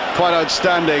quite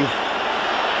outstanding.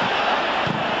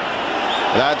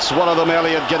 That's one of them,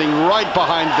 Elliot, getting right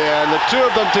behind there, and the two of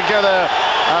them together,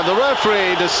 and the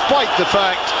referee, despite the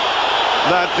fact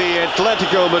that the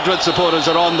Atletico Madrid supporters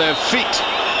are on their feet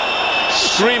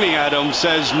screaming at him,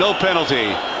 says no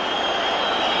penalty.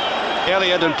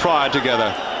 Elliot and Pryor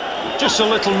together. Just a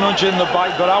little nudge in the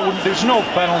back, but there's no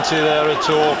penalty there at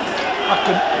all.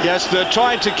 Yes, they're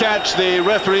trying to catch the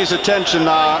referee's attention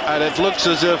now, and it looks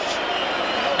as if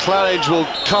Claridge will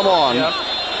come on. Yep.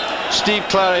 Steve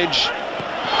Claridge,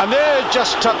 and they're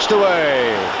just touched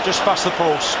away. Just past the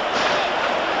post.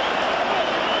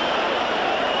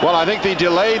 Well, I think they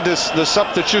delayed the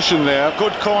substitution there.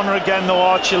 Good corner again though,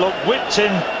 Archie. Look, whipped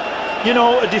in. You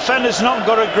know, a defender's not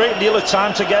got a great deal of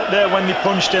time to get there when they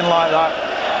punched in like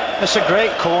that. That's a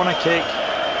great corner kick.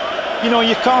 You know,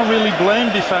 you can't really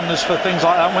blame defenders for things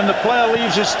like that. When the player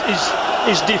leaves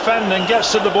his defender and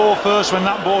gets to the ball first when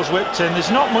that ball's whipped in, there's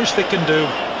not much they can do.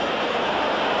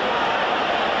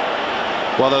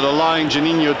 Well, they're allowing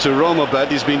Juninho to roam a bit.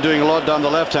 He's been doing a lot down the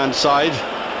left-hand side,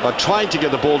 but trying to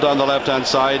get the ball down the left-hand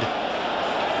side.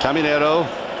 Caminero.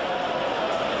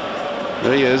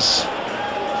 There he is.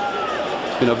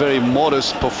 In a very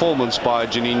modest performance by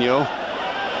Juninho.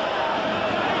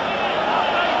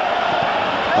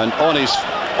 And on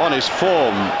his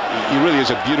form, he really is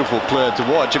a beautiful player to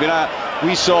watch. I mean,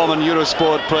 we saw him on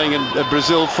Eurosport playing in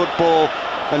Brazil football,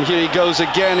 and here he goes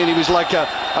again, and he was like a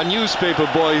newspaper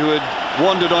boy who had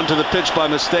wandered onto the pitch by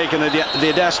mistake, and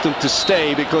they'd asked him to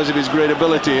stay because of his great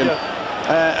ability.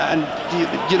 And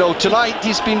you know, tonight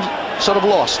he's been sort of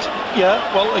lost. Yeah,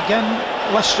 well, again,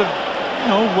 Leicester, you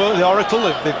know, were the oracle.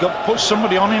 They've got put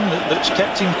somebody on him that's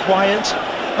kept him quiet,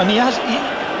 and he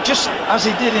just as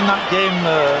he did in that game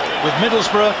with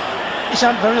Middlesbrough, he's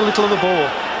had very little of the ball.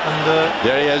 And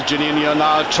there he is, Juninho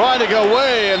now trying to go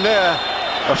way in there.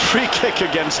 A free kick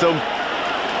against him.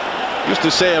 Used to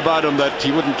say about him that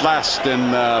he wouldn't last in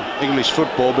English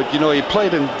football, but you know, he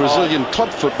played in Brazilian club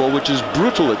football, which is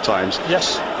brutal at times.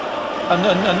 Yes,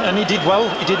 and he did well.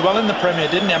 He did well in the Premier,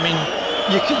 didn't he? I mean,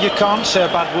 you can't say a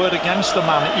bad word against the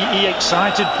man. He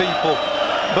excited people.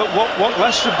 But what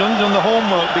Leicester have done the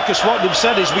homework, because what they've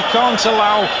said is we can't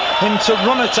allow him to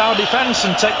run at our defence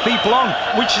and take people on,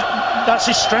 which that's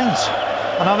his strength.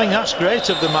 And I think that's great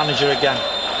of the manager again.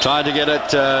 Trying to get it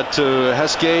to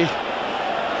Heskey.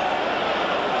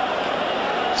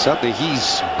 Certainly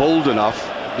he's bold enough,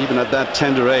 even at that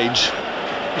tender age,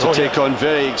 to take on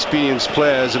very experienced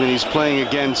players. I mean, he's playing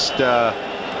against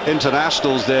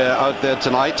internationals out there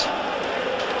tonight,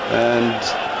 and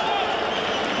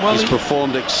well, he's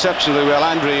performed exceptionally well.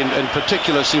 Andrei in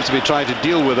particular seems to be trying to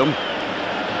deal with him.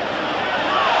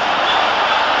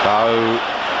 Now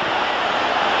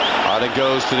out it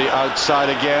goes to the outside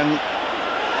again,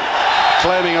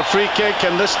 claiming a free kick,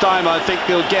 and this time I think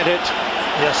they'll get it.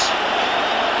 Yes.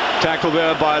 Tackle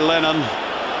there by Lennon.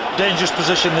 Dangerous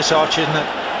position this, Archie, isn't it?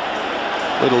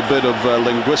 Little bit of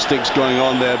linguistics going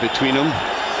on there between them.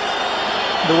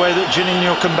 The way that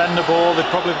Juninho can bend the ball, they've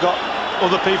probably got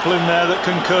other people in there that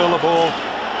can curl the ball.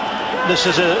 This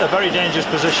is a very dangerous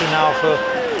position now for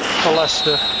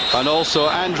Leicester. And also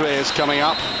Andrei is coming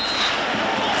up.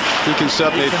 He can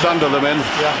certainly thunder them in.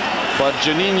 Yeah. But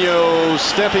Juninho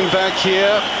stepping back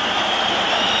here.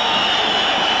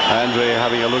 Andrei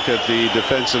having a look at the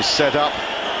defensive setup.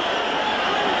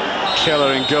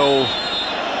 Keller in goal.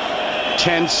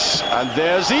 Tense, and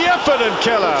there's the effort, and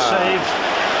Keller. Save.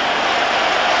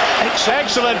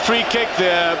 Excellent free kick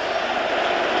there.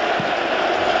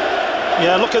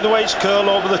 Yeah, look at the way it's curled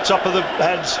over the top of the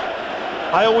heads.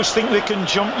 I always think they can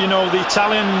jump. You know, the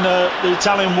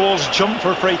Italian walls jump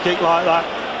for a free kick like that,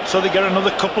 so they get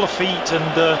another couple of feet,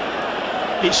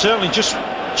 and it certainly just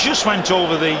went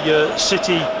over the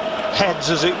City heads,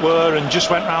 as it were, and just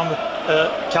went round.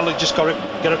 Keller just got to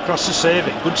get across to save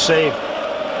it. Good save.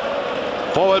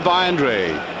 Forward by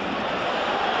Andrei.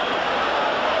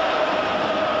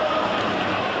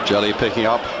 Geli picking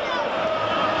up.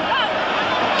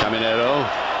 Caminero.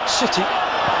 City.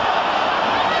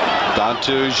 Down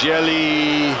to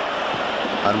Geli.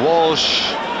 And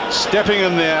Walsh stepping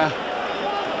in there,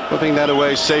 whipping that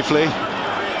away safely.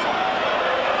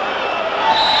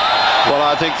 Well,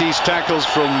 I think these tackles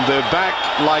from the back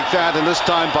like that, and this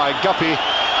time by Guppy,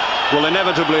 will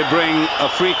inevitably bring a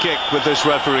free kick with this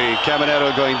referee.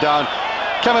 Caminero going down.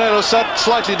 Caminero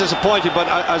slightly disappointed, but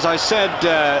as I said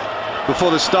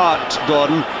before the start,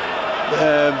 Gordon,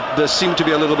 there seemed to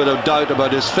be a little bit of doubt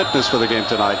about his fitness for the game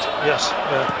tonight. Yes,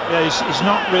 yeah, he's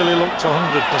not really looked 100%,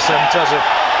 has he?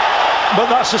 But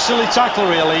that's a silly tackle,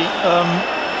 really.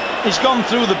 He's gone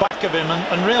through the back of him,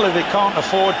 and really they can't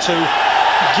afford to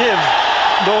give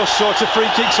those sorts of free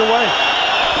kicks away.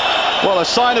 Well, a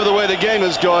sign of the way the game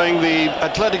is going, the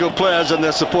Atletico players and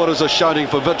their supporters are shouting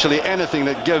for virtually anything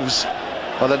that gives,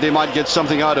 or that they might get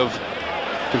something out of.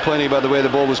 Complaining about the way the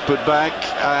ball was put back,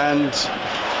 and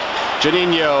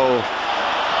Juninho,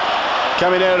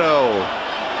 Caminero,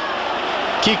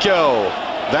 Kiko.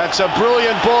 That's a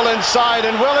brilliant ball inside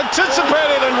and well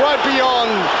anticipated and right beyond.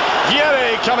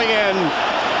 Vieri coming in,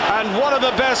 and one of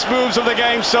the best moves of the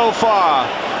game so far.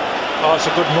 Oh, it's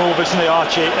a good move, isn't it,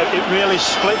 Archie? It really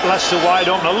split Leicester wide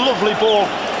open. A lovely ball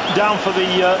down for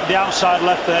the outside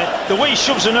left there. The way he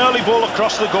shoves an early ball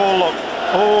across the goal, look.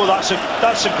 Oh, that's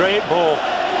a great ball.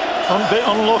 A bit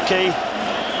unlucky,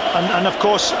 and of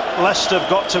course Leicester have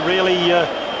got to really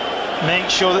make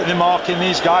sure that they're marking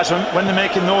these guys when they're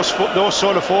making those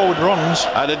sort of forward runs.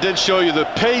 And it did show you the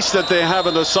pace that they have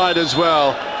on the side as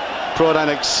well. Prodan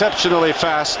exceptionally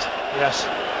fast. Yes.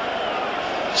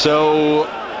 So,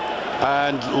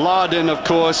 and Lardín, of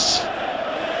course,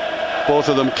 both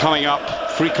of them coming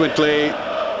up frequently.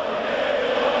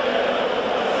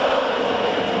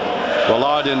 Well,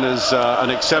 Lardín is an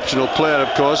exceptional player,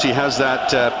 of course. He has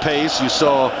that pace. You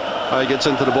saw how he gets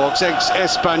into the box.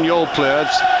 Ex-Espanyol player.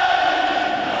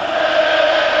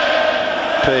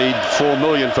 Paid $4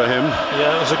 million for him.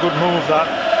 Yeah, it was a good move, that.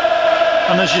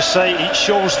 And as you say, it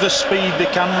shows the speed. They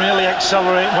can really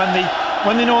accelerate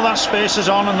when they know that space is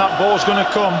on and that ball's going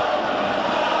to come.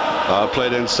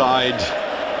 Played inside.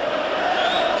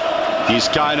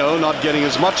 Vizcaíno not getting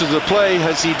as much of the play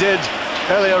as he did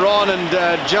earlier on,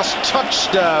 and just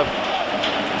touched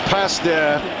past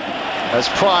there as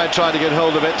Pride tried to get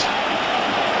hold of it.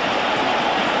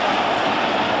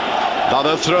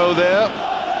 Another throw there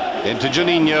into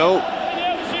Juninho.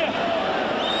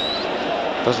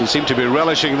 Doesn't seem to be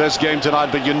relishing this game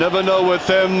tonight, but you never know with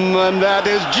him, and that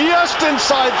is just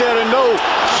inside there, and no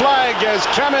flag as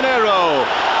Caminero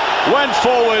went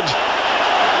forward.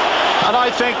 And I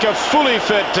think a fully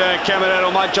fit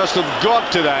Caminero might just have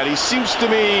got to that. He seems to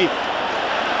me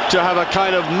to have a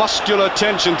kind of muscular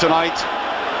tension tonight.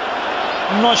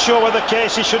 I'm not sure whether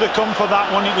Casey should have come for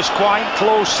that one. It was quite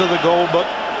close to the goal, but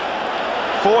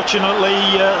fortunately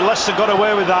Leicester got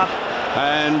away with that.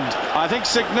 And I think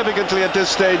significantly at this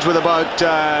stage, with about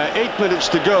 8 minutes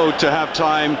to go to half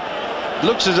time,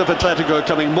 looks as if Atletico are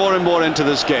coming more and more into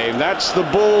this game. That's the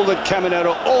ball that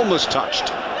Caminero almost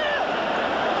touched.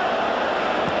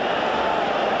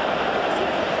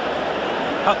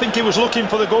 I think he was looking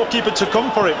for the goalkeeper to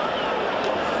come for it.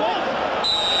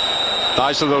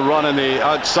 Nice little run in the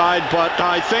outside, but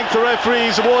I think the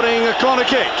referee's awarding a corner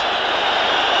kick.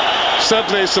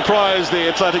 Certainly surprised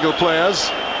the Atletico players.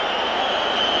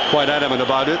 Quite adamant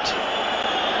about it.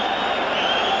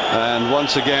 And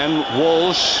once again,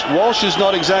 Walsh is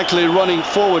not exactly running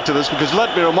forward to this, because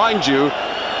let me remind you,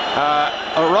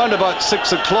 around about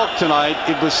 6 o'clock tonight,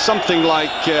 it was something like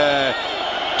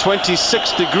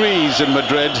 26 degrees in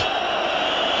Madrid.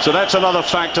 So that's another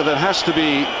factor that has to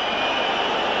be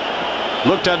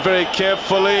looked at very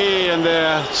carefully, and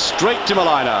they're straight to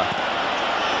Molina.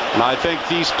 And I think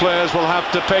these players will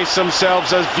have to pace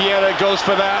themselves as Vieri goes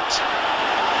for that.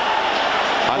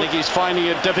 I think he's finding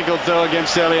it difficult though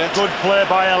against Elliot. Good play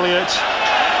by Elliot.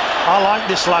 I like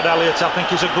this lad Elliot. I think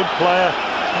he's a good player.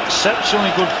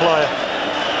 Exceptionally good player.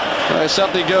 He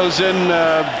certainly goes in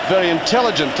very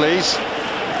intelligently.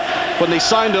 When they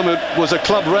signed him, it was a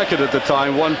club record at the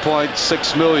time,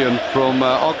 1.6 million from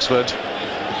Oxford.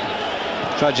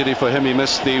 Tragedy for him, he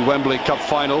missed the Wembley Cup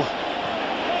final.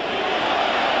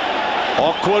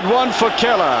 Awkward one for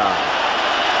Keller.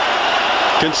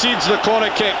 Concedes the corner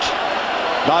kick.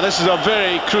 Now this is a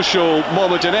very crucial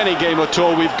moment in any game at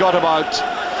all. We've got about,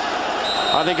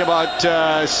 I think about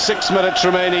 6 minutes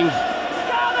remaining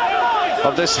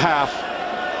of this half.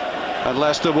 And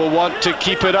Leicester will want to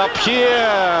keep it up here.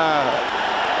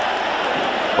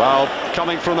 Well,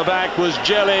 coming from the back was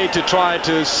Geli to try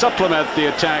to supplement the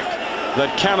attack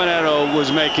that Caminero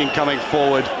was making coming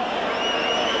forward.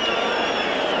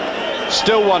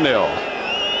 Still 1-0.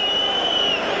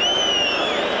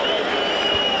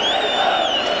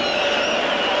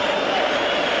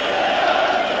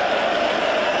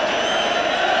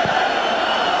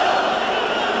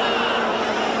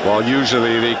 Well,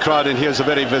 usually the crowd in here is a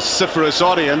very vociferous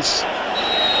audience,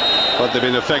 but they've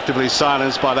been effectively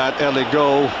silenced by that early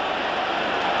goal.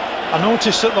 I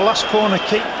noticed at the last corner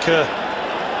kick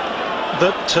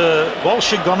that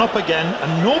Walsh had gone up again,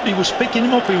 and nobody was picking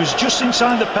him up. He was just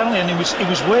inside the penalty, and he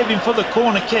was waving for the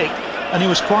corner kick, and he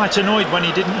was quite annoyed when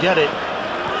he didn't get it.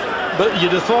 But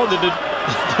you'd have thought they'd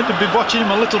be watching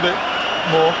him a little bit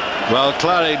more. Well,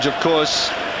 Claridge, of course,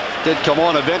 did come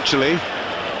on eventually.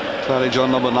 Claridge on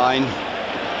number 9.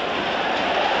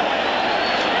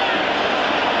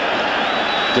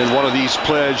 Then one of these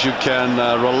players you can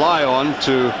rely on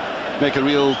to make a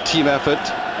real team effort.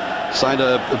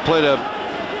 Played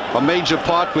a major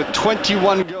part with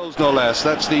 21 goals, no less.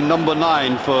 That's the number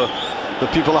 9 for the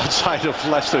people outside of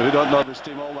Leicester who don't know this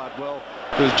team all that well,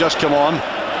 who's just come on.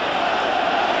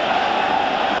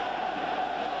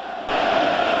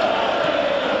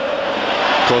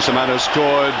 Of course, the man who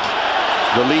scored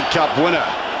the League Cup winner.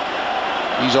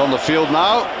 He's on the field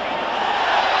now.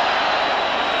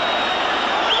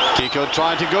 Kiko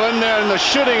trying to go in there, and the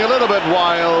shooting a little bit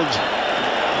wild.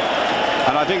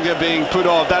 And I think they're being put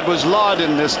off. That was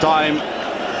Lardín this time.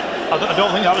 I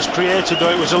don't think that was created,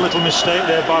 though. It was a little mistake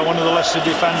there by one of the Leicester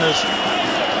defenders.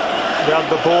 They had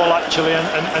the ball actually,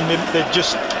 and they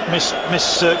just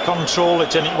miscontrolled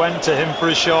it, and it went to him for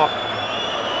a shot.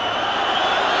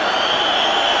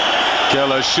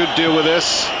 Keller should deal with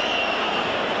this.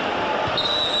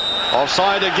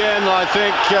 Offside again, I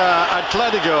think.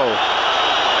 Atletico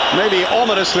maybe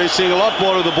ominously seeing a lot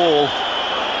more of the ball.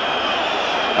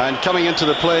 And coming into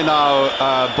the play now,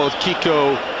 both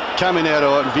Kiko,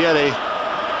 Caminero and Vieri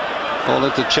all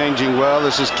interchanging well.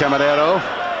 This is Caminero.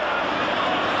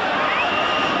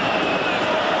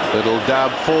 Little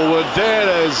dab forward.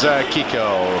 There is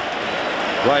Kiko.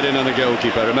 Right in on the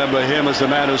goalkeeper. Remember him as the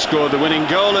man who scored the winning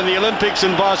goal in the Olympics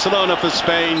in Barcelona for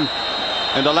Spain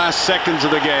in the last seconds of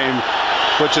the game,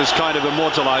 which has kind of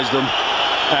immortalised them.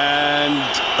 And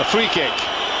a free kick.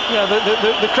 Yeah,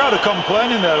 the crowd are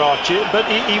complaining there, Archie, but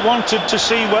he wanted to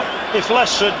see if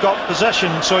Leicester had got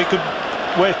possession so he could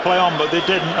wave play on, but they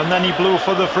didn't, and then he blew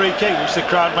for the free kick, which the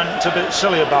crowd went a bit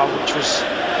silly about, which was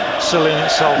silly in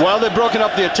itself. Well, they've broken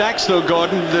up the attacks though,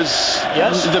 Gordon.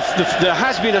 Yes. There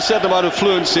has been a certain amount of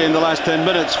fluency in the last 10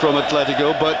 minutes from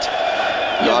Atletico, but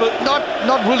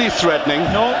not really threatening.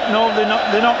 No,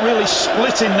 they're not really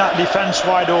splitting that defence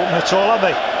wide open at all, are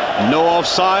they? No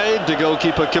offside. The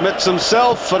goalkeeper commits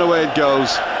himself, and away it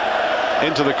goes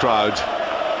into the crowd.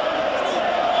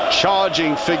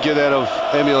 Charging figure there of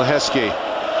Emil Heskey.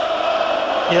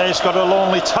 Yeah, he's got a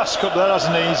lonely task up there,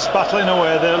 hasn't he? He's battling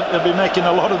away. They'll be making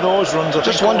a lot of those runs. I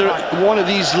just wonder, one of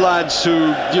these lads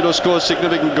who, scores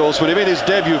significant goals. When he made his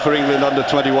debut for England under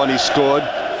 21, he scored.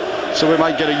 So we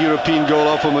might get a European goal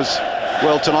off him as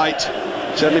well tonight.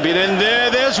 Certainly been in there.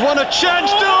 There's one, a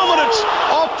chance to, and it's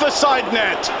off the side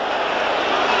net.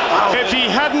 Wow. If he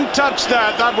hadn't touched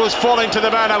that, that was falling to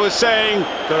the man I was saying.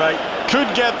 Correct.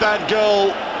 Could get that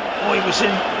goal. Oh, he was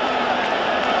in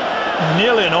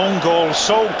nearly an own goal,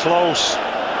 so close.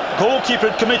 Goalkeeper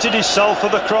had committed himself for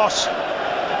the cross.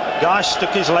 Guy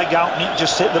stuck his leg out and it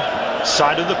just hit the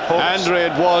side of the post. Andrei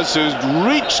it was who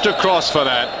reached across for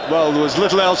that. Well, there was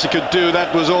little else he could do.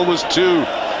 That was almost two.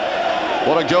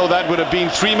 What a goal that would have been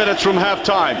 3 minutes from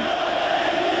half-time.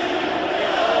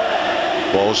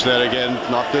 Walsh there again,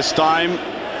 not this time.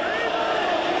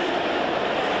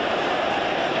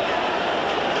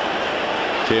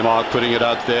 Kammark putting it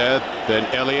out there, then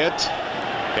Elliot.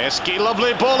 Heskey,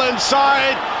 lovely ball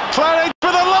inside. Claridge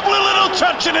with a lovely little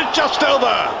touch and it's just over.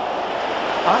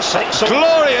 That's excellent.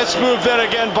 Glorious move there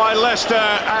again by Leicester,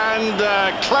 and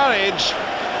Claridge,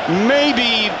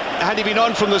 maybe had he been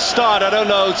on from the start, I don't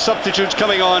know, substitutes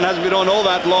coming on, hasn't been on all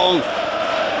that long.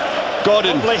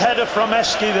 Gordon. Lovely header from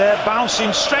Heskey there,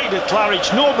 bouncing straight at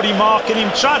Claridge, nobody marking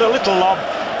him, tried a little lob.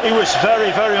 He was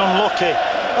very, very unlucky.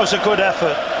 That was a good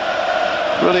effort.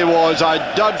 Really was. I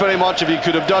doubt very much if he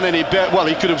could have done any better. Well,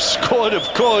 he could have scored, of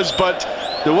course, but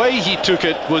the way he took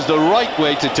it was the right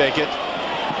way to take it.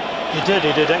 He did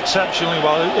exceptionally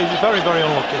well. He was very, very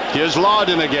unlucky. Here's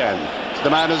Lardín again. The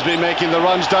man has been making the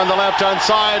runs down the left-hand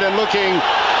side and looking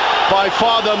by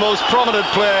far the most prominent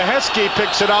player. Heskey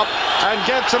picks it up and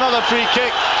gets another free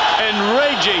kick,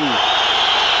 enraging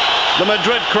the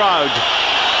Madrid crowd.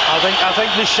 I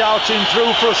think they're shouting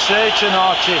through frustration,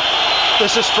 Archie.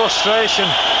 This is frustration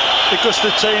because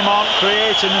the team aren't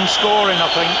creating and scoring, I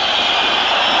think.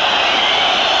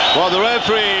 Well, the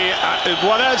referee,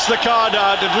 that's the card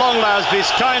out. At long last,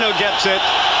 Vizcaíno gets it.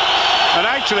 And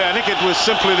actually, I think it was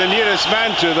simply the nearest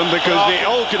man to them because they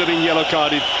all could have been yellow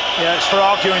carded. Yeah, it's for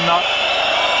arguing that.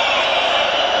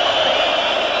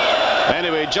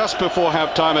 Anyway, just before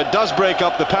half-time, it does break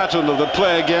up the pattern of the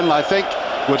play again, I think,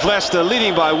 with Leicester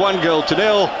leading by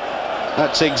 1-0.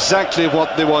 That's exactly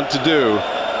what they want to do.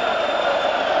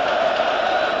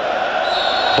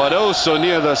 But oh, so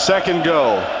near the second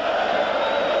goal.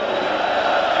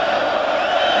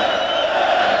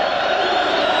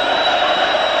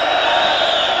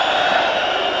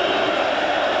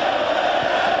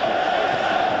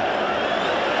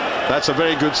 That's a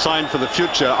very good sign for the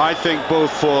future, I think,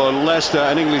 both for Leicester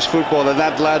and English football. And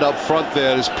that lad up front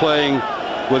there is playing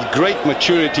with great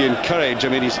maturity and courage. I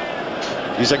mean,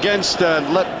 he's against,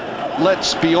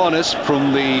 let's be honest,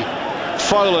 from the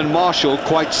Fowl and Marshall,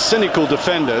 quite cynical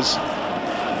defenders.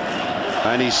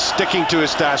 And he's sticking to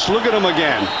his task. Look at him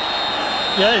again.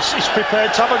 Yeah, he's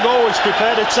prepared to have a go. He's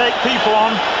prepared to take people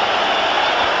on.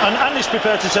 And he's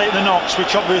prepared to take the knocks,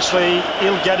 which obviously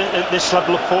he'll get it at this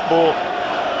level of football.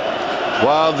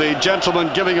 Well, the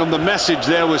gentleman giving him the message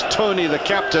there was Toni, the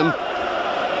captain.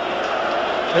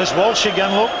 There's Walsh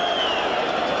again, look.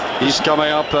 He's coming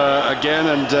up again,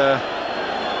 and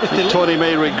Toni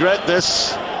may regret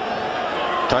this.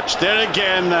 Touch there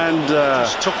again, and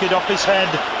just took it off his head.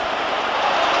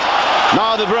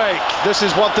 Now the break. This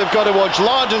is what they've got to watch.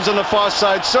 Lardín's on the far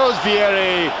side, so is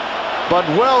Vieri, but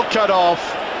well cut off,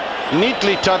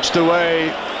 neatly touched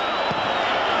away.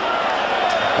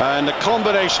 And a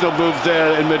combinational move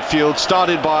there in midfield,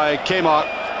 started by Kammark.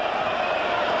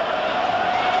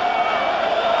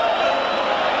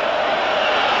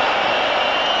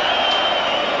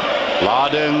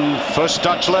 Lardín, first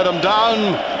touch let him down,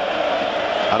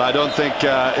 and I don't think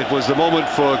it was the moment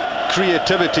for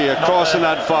creativity across in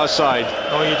that far side.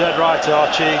 Oh, you're dead right,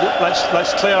 Archie.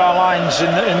 Let's clear our lines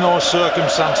in those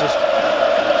circumstances.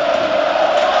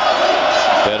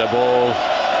 Better ball.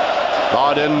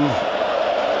 Lardín,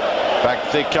 back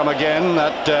they come again.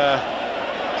 That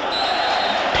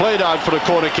played out for a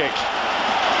corner kick.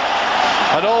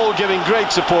 And all giving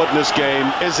great support in this game.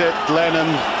 Izzet,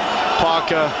 Lennon,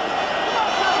 Parker.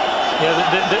 Yeah,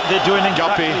 they're doing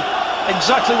exactly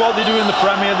what they do in the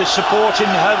Premier. They're supporting,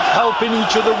 helping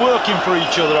each other, working for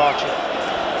each other, Archie.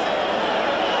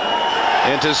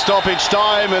 Into stoppage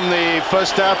time in the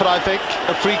first half, and I think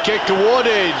a free kick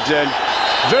awarded and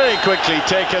very quickly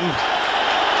taken.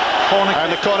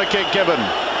 And the corner kick given.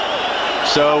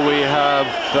 So we have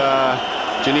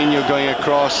Juninho going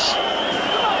across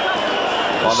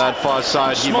on that far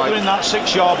side. Smothering that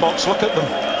 6-yard box, look at them.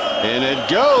 In it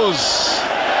goes.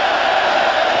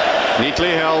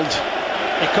 Neatly held.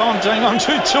 He can't hang on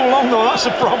to it too long though, that's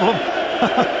a problem.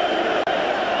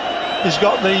 He's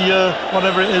got the,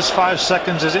 whatever it is, 5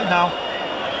 seconds, is it now?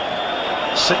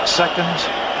 6 seconds.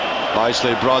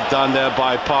 Nicely brought down there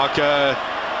by Parker.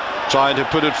 Trying to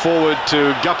put it forward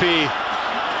to Guppy.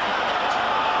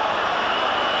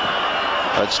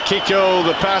 That's Kiko,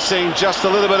 the passing just a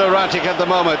little bit erratic at the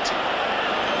moment.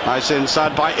 Nice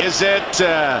inside by Izzet.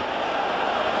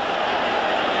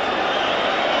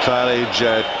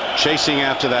 Claridge chasing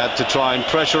after that to try and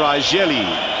pressurize Geli.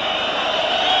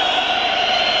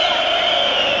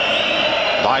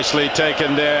 Nicely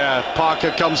taken there.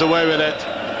 Parker comes away with it.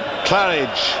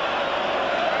 Claridge.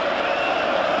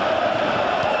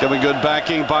 Giving good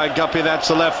backing by Guppy. That's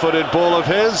a left-footed ball of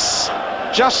his.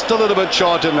 Just a little bit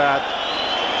short in that.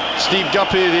 Steve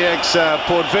Guppy, the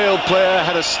ex-Port Vale player,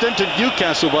 had a stint at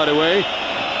Newcastle, by the way.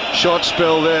 Short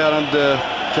spell there under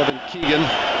Kevin Keegan.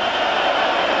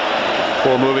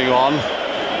 Before moving on.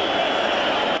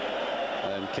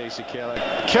 And Casey Keller.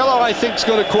 Keller, I think, is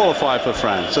going to qualify for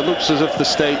France. It looks as if the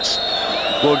States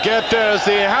will get there as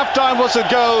the half-time whistle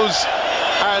goes.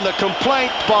 And a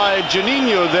complaint by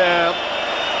Juninho there.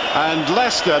 And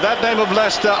Leicester, that name of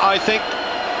Leicester, I think,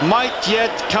 might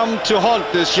yet come to haunt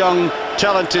this young,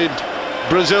 talented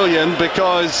Brazilian,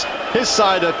 because his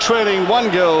side are trailing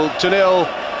 1-0.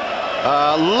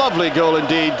 Lovely goal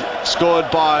indeed,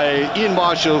 scored by Ian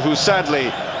Marshall, who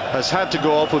sadly has had to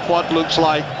go off with what looks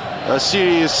like a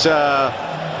serious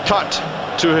cut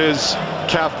to his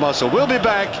calf muscle. We'll be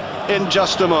back in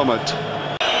just a moment.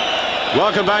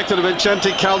 Welcome back to the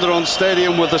Vicente Calderón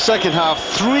Stadium with the second half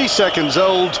 3 seconds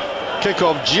old.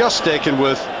 Kickoff just taken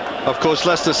with, of course,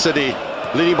 Leicester City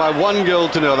leading by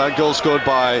 1-0. That goal scored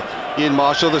by Ian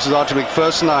Marshall. This is Archie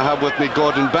McPherson. I have with me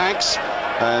Gordon Banks,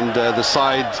 and the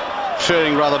side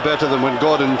faring rather better than when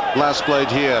Gordon last played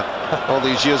here all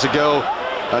these years ago,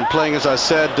 and playing, as I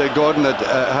said, Gordon, at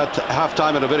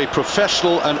half-time in a very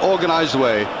professional and organised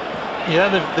way.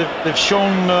 Yeah, they've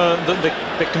shown that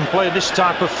they can play this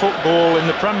type of football in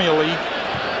the Premier League,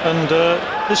 and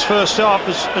this first half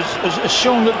has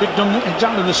shown that they've done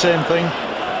exactly the same thing,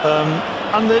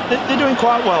 and they're doing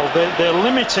quite well. They're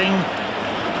limiting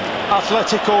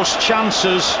Atletico's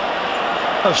chances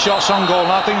of shots on goal,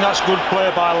 and I think that's good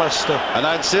play by Leicester. And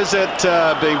that's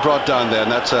Izzet being brought down there,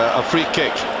 and that's a free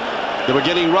kick. They were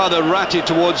getting rather ratty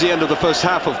towards the end of the first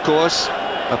half, of course,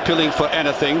 appealing for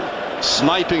anything.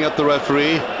 Sniping at the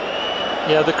referee.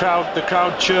 Yeah, the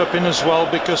crowd chirping as well,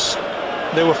 because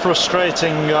they were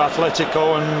frustrating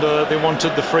Atletico, and they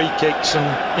wanted the free kicks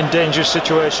and in dangerous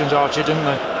situations, Archie, didn't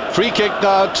they? Free kick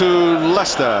now to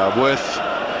Leicester with,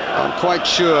 I'm quite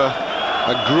sure,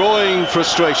 a growing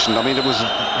frustration. I mean, it was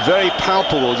very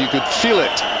palpable. You could feel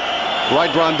it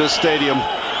right round the stadium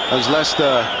as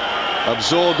Leicester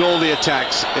absorbed all the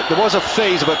attacks. There was a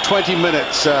phase about 20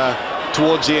 minutes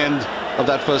towards the end of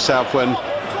that first half when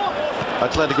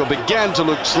Atletico began to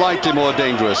look slightly more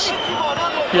dangerous.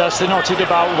 Yes, they knotted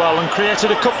about well and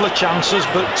created a couple of chances,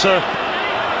 but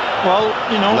well,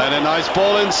 you know. Then a nice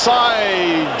ball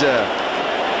inside.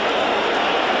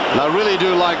 And I really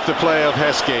do like the play of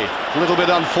Heskey. A little bit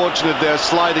unfortunate there,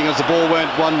 sliding as the ball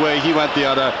went one way, he went the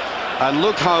other. And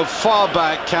look how far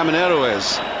back Caminero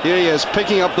is. Here he is,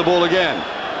 picking up the ball again.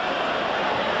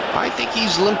 I think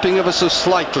he's limping ever so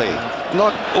slightly,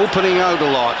 not opening out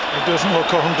a lot. He doesn't look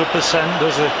 100%,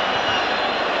 does he?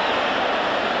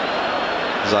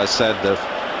 As I said, they're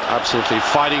absolutely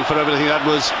fighting for everything. That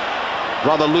was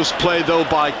rather loose play, though,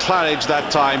 by Claridge that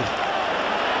time.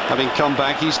 Having come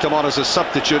back, he's come on as a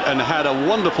substitute and had a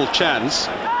wonderful chance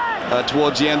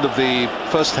towards the end of the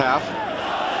first half.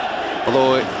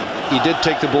 Although he did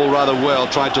take the ball rather well,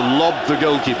 trying to lob the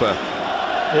goalkeeper.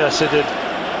 Yes, he did.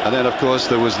 And then, of course,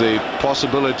 there was the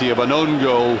possibility of an own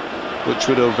goal, which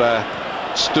would have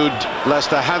stood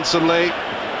Leicester handsomely.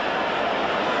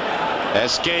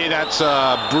 SK, that's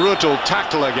a brutal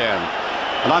tackle again.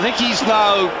 And I think he's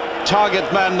now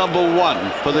target man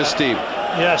 #1 for this team.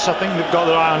 Yes, I think they've got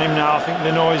their eye on him now. I think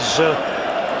they know he's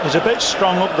a bit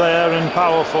strong up there and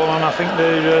powerful, and I think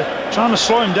they're trying to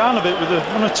slow him down a bit with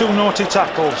one or two naughty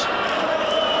tackles.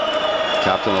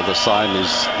 Captain of the side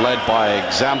is led by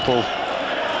example.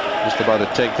 Just about to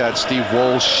take that, Steve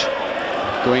Walsh,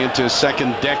 going into his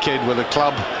second decade with the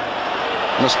club.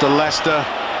 Mr. Leicester,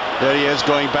 there he is,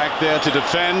 going back there to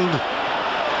defend.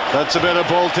 That's a bit of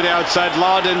ball to the outside.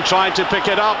 Lardín trying to pick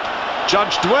it up.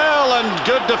 Judged well, and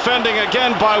good defending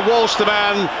again by Walsh, the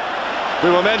man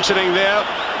we were mentioning there.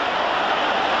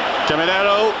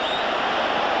 Caminero.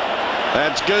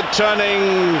 That's good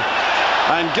turning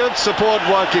and good support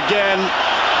work again.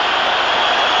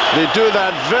 They do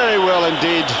that very well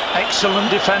indeed. Excellent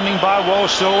defending by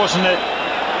Walsh, though, wasn't it?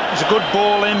 It was a good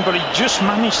ball in, but he just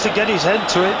managed to get his head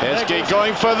to it. SK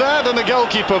going for that, and the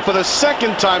goalkeeper for the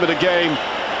second time of the game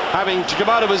having to come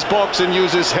out of his box and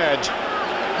use his head.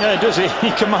 Yeah, does he?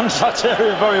 He commands that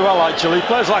area very well, actually. He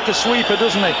plays like a sweeper,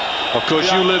 doesn't he? Of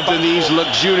course, you lived in these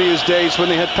luxurious days when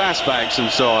they had pass backs and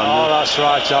so on. Oh, that's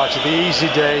right, Archie. The easy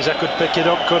days. I could pick it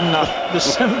up, couldn't I? The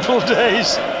simple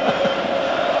days.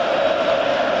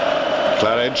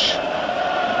 Claridge.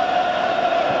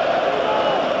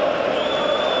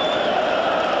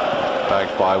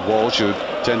 Back by Walsh, who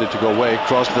tended to go away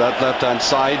across to that left-hand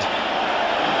side.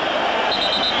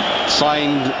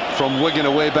 Signed from Wigan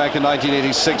away back in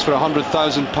 1986 for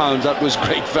 £100,000. That was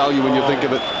great value when you think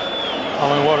of it. I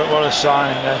mean, what a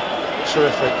signing there.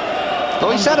 Terrific.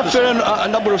 Well, he's had a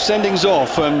number of sendings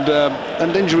off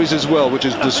and injuries as well, which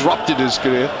has disrupted his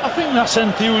career. I think that's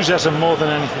enthusiasm more than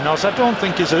anything else. I don't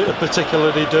think he's a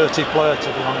particularly dirty player, to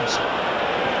be honest.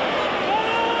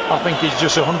 I think he's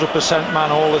just 100%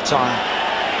 man all the time.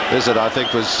 Izzet, I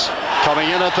think, was coming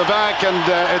in at the back, and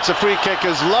it's a free kick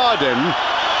as Lardín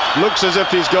looks as if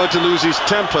he's going to lose his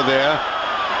temper there.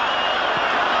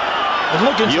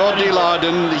 Jordi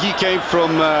Lardín, he came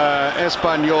from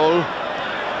Espanyol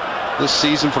this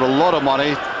season for a lot of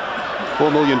money,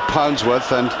 £4 million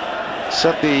worth, and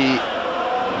certainly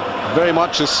very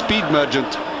much a speed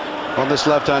merchant on this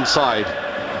left-hand side.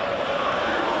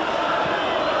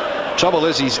 Trouble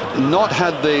is, he's not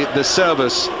had the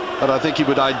service that I think he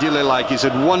would ideally like. He's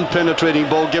had one penetrating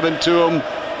ball given to him,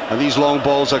 and these long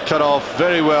balls are cut off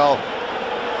very well,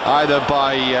 either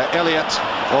by Elliot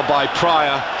or by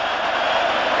Pryor.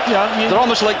 Yeah, they're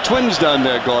almost like twins down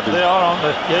there, Gordon. They are, aren't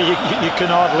they? Yeah, you can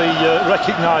hardly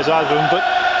recognise either of them, but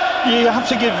you have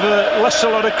to give Leicester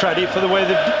a lot of credit for the way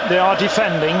they are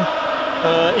defending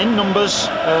in numbers,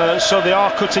 so they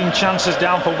are cutting chances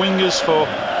down for wingers, for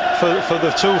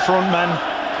the two front men,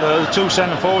 the two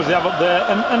centre forwards they have up there,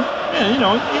 and you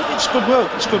know, it's good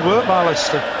work. It's good work by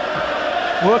Leicester,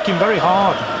 working very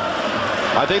hard.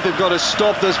 I think they've got to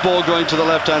stop this ball going to the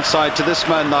left-hand side to this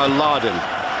man now, Lardín.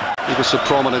 He was so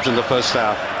prominent in the first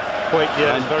half. Quick,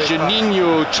 yeah, and very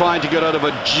Juninho trying to get out of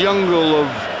a jungle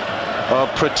of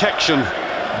protection.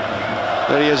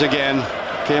 There he is again.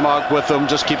 Kammark with him,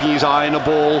 just keeping his eye on the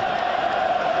ball.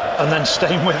 And then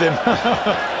staying with him.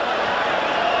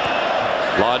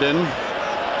 Lardín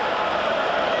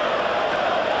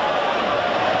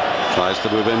tries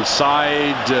to move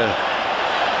inside.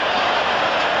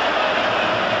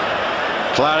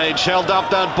 Claridge held up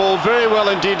that ball very well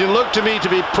indeed. It looked to me to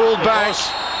be pulled back.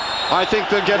 I think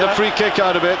they'll get a free kick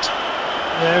out of it.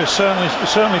 Yeah, it was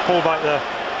certainly pulled back there.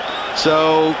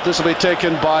 So this will be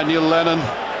taken by Neil Lennon,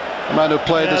 a man who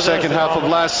played the second half of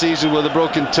last season with a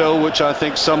broken toe, which I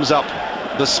think sums up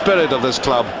the spirit of this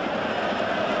club.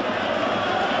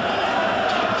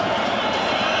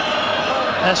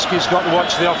 Eske's got to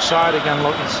watch the offside again,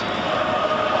 look.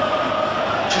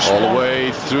 All the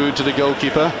way through to the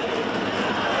goalkeeper.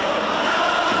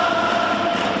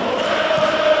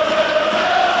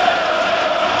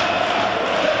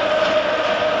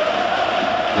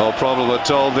 No problem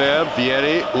at all there.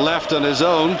 Vieri left on his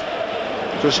own.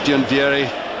 Christian Vieri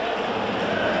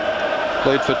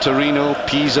played for Torino,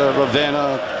 Pisa,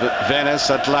 Ravenna, Venice,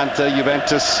 Atlanta,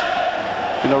 Juventus.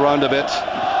 Been around a bit.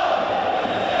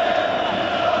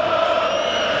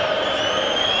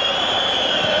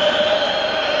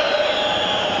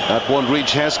 That won't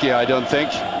reach Heskey, I don't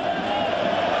think.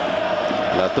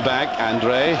 At the back,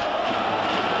 Andrei.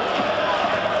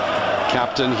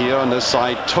 Captain here on this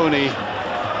side, Toni.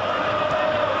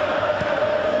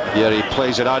 Vieri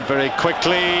plays it out very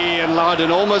quickly, and Lardín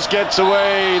almost gets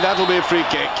away. That'll be a free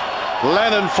kick.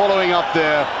 Lennon following up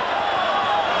there.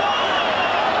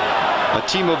 A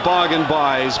team of bargain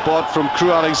buys bought from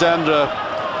Crew Alexandra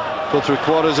for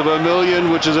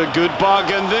 $750,000, which is a good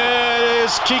bargain. There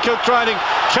is Kiko trying.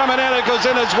 Caminero goes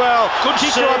in as well. Good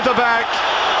Kiko save. up the back.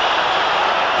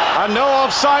 And no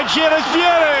offside. Here is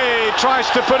Vieri. Tries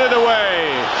to put it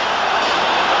away.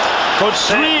 Good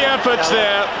save. 3 efforts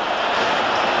there.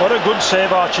 What a good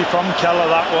save, Archie, from Keller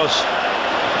that was.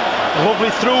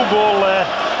 Lovely through ball there.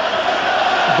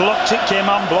 Blocked it, came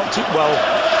out and blocked it well.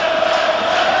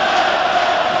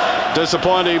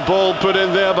 Disappointing ball put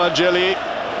in there by Geli.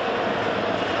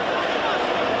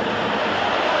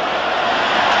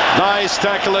 Nice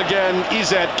tackle again.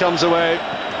 Izzet comes away.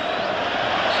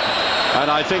 And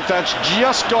I think that's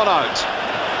just gone out.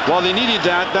 Well, they needed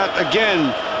that. That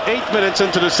again, 8 minutes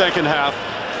into the second half.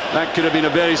 That could have been a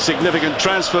very significant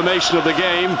transformation of the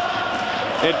game.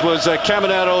 It was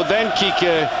Caminero, then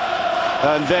Kiko,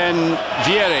 and then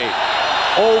Vieri,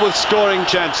 all with scoring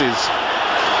chances.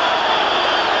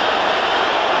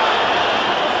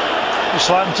 Just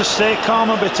like them to stay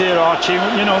calm a bit here, Archie.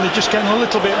 You know, they're just getting a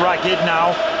little bit ragged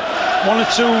now. 1 or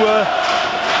 2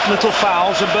 little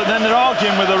fouls, but then they're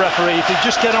arguing with the referee. If they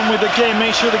just get on with the game,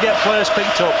 make sure they get players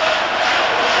picked up.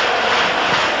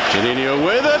 Juninho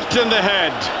with it in the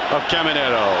head of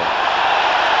Caminero.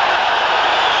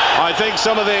 I think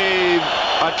some of the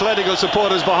Atletico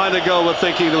supporters behind the goal were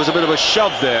thinking there was a bit of a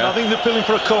shove there. I think they're pulling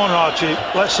for a corner, Archie.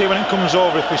 Let's see when it comes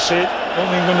over if we see it. I don't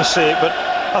think we're going to see it, but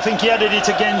I think he headed it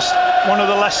against one of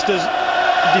the Leicester's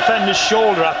defender's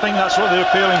shoulder. I think that's what they're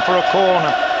appealing for, a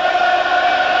corner.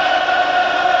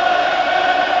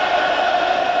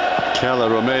 Keller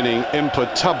remaining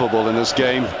imperturbable in this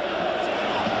game.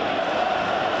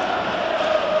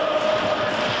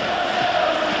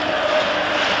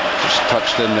 Just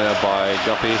touched in there by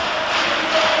Guppy.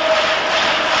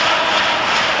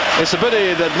 It's a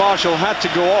pity that Marshall had to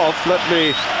go off. Let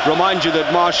me remind you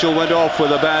that Marshall went off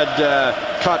with a bad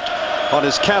cut on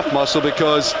his calf muscle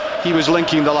because he was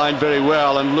linking the line very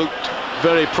well and looked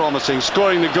very promising.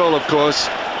 Scoring the goal, of course,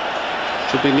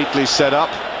 should be neatly set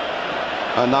up.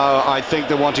 And now I think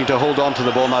they're wanting to hold on to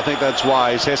the ball, and I think that's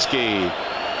wise. Heskey.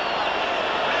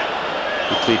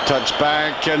 Quickly touch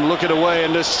back and look it away,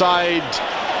 and this side.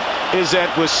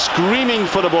 Izzet was screaming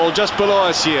for the ball just below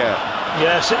us here.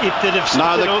 Yes, if they'd have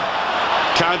now set the it up.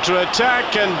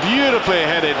 counter-attack, and beautifully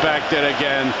headed back there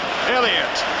again.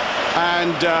 Elliot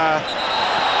and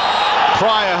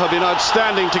Pryor have been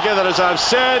outstanding together, as I've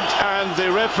said, and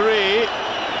the referee...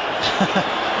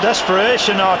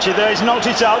 Desperation, Archie, there. He's knocked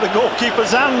it out the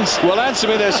goalkeeper's hands. Well, answer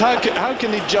me this. How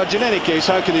can he judge, in any case,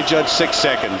 how can he judge 6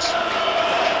 seconds?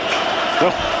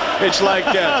 Well, it's like...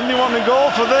 and they want to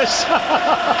go for this.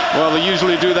 Well, they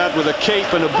usually do that with a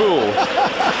cape and a bull.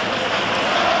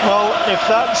 Well, if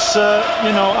that's,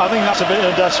 you know, I think that's a bit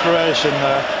of desperation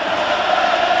there.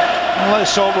 And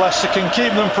let's hope Leicester can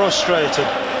keep them frustrated.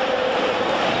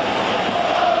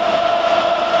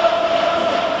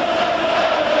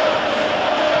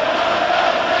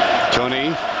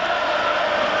 Toni.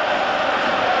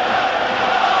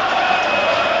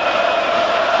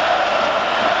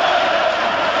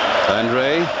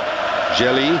 Andrei.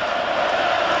 Geli.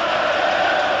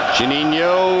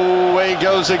 Juninho, away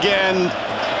goes again,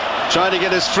 trying to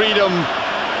get his freedom,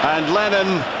 and Lennon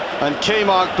and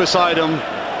Kammark beside him.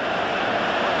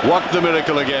 What the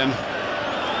miracle again.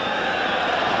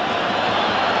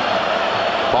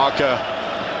 Parker.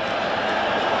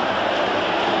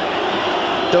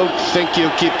 Don't think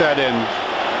he'll keep that in.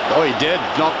 Oh, he did.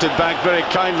 Knocked it back very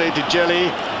kindly to Geli.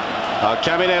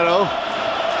 Caminero.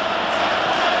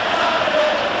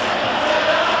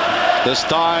 This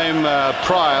time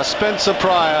Pryor, Spencer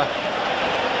Pryor,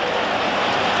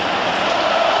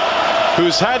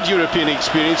 who's had European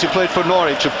experience. He played for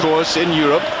Norwich, of course, in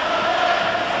Europe.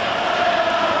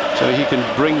 So he can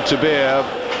bring to bear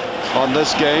on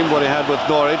this game what he had with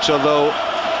Norwich, although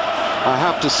I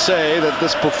have to say that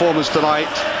this performance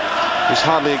tonight is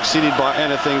hardly exceeded by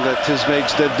anything that his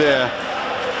mates did there.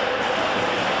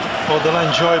 Well, they'll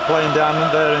enjoy playing down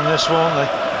there in this, won't they?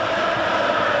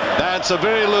 That's a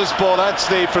very loose ball. That's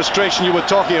the frustration you were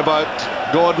talking about,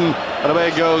 Gordon. And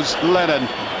away goes Lennon.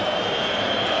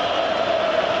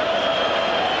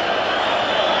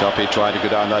 Guppy trying to go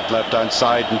down that left-hand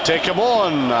side and take him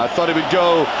on. I thought he would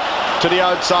go to the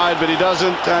outside, but he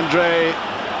doesn't. Andrei.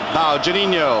 Now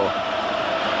Juninho.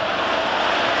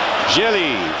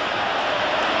 Geli.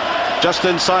 Just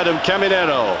inside him,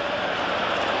 Caminero.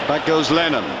 Back goes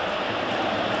Lennon.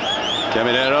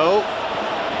 Caminero.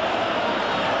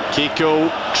 Kiko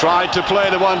tried to play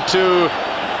the 1-2,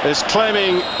 is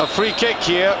claiming a free kick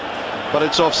here, but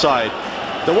it's offside.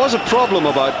 There was a problem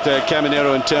about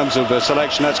Caminero in terms of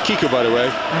selection. That's Kiko, by the way.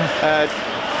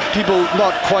 People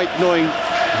not quite knowing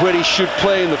where he should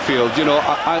play in the field. You know,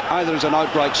 either as an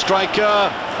outright striker.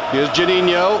 Here's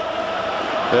Juninho.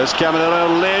 There's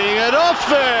Caminero laying it off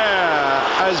there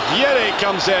as Vieri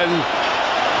comes in.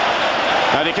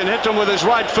 And he can hit him with his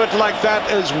right foot like that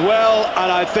as well.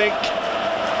 And I think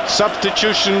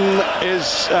substitution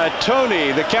is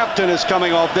Toni, the captain, is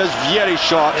coming off. There's Vieri's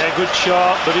shot. Yeah, good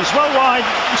shot, but he's well wide.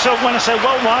 So when I say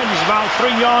well wide, he's about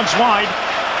 3 yards wide.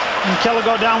 And Keller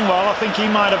got down well. I think he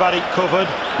might have had it covered.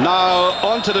 Now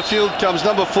onto the field comes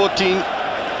number 14,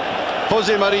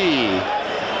 Jose Marie,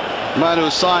 man who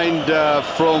signed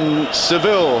from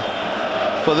Seville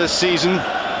for this season.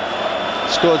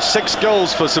 Scored 6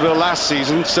 goals for Seville last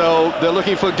season, so they're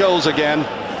looking for goals again.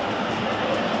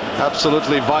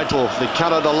 Absolutely vital. They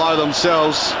cannot allow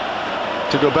themselves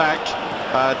to go back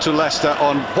to Leicester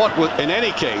on what would, in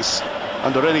any case,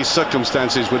 under any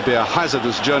circumstances, would be a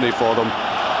hazardous journey for them.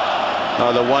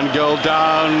 Now the 1 goal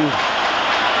down.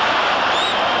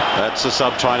 That's the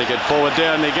sub trying to get forward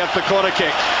there, and they get the corner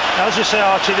kick. As you say,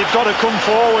 Archie, they've got to come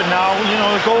forward now. You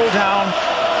know, the goal down,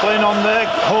 playing on their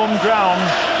home ground.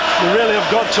 They really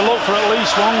have got to look for at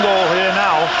least 1 goal here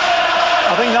now.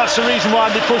 I think that's the reason why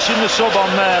they're pushing the sub on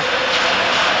there.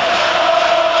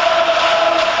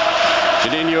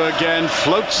 Juninho again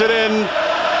floats it in.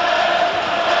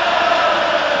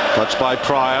 Touched by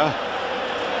Pryor.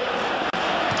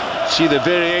 See the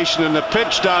variation in the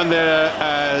pitch down there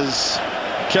as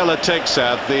Keller takes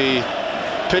that. The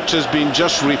pitch has been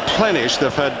just replenished.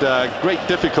 They've had great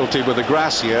difficulty with the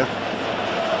grass here.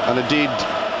 And indeed,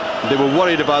 they were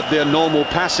worried about their normal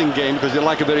passing game because they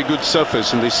like a very good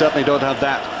surface, and they certainly don't have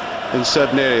that in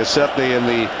certain areas, certainly in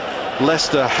the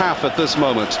Leicester half at this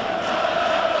moment.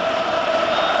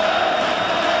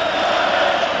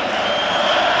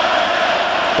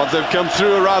 But they've come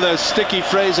through a rather sticky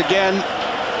phrase again,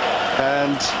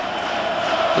 and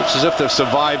it's as if they've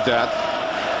survived that.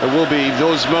 There will be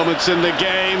those moments in the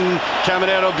game.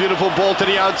 Caminero, beautiful ball to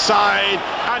the outside,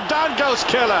 and down goes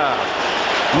Keller.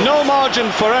 No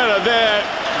margin for error there.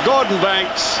 Gordon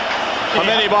Banks, how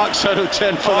many marks out of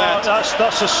 10 for that?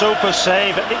 That's a super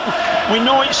save. We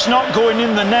know it's not going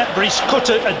in the net, but he's cut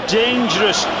a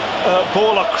dangerous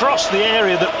ball across the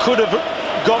area that could have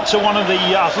got to one of the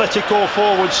Atletico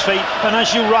forwards' feet. And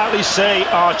as you rightly say,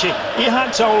 Archie, he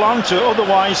had to hold on to it,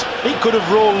 otherwise it could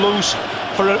have rolled loose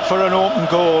for an open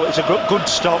goal. It's a good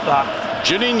stop, that.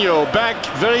 Juninho back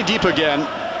very deep again.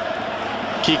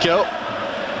 Kiko.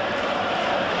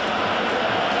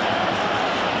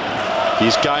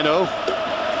 Vizcaíno,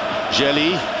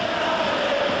 Geli.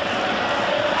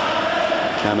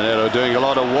 Caminero doing a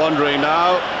lot of wandering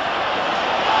now.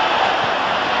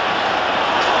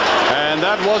 And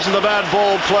that wasn't a bad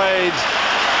ball played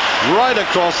right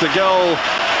across the goal.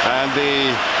 And the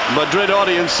Madrid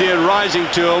audience here rising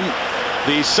to him.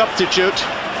 The substitute,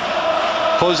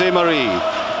 Jose Marie.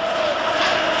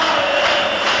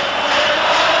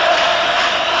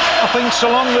 I think so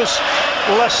long as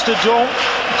Leicester don't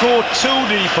go too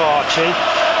deep, Archie,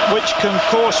 which can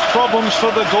cause problems for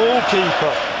the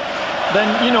goalkeeper, then,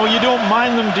 you know, you don't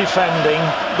mind them defending,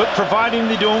 but providing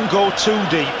they don't go too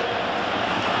deep.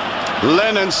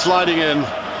 Lennon sliding in.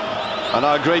 And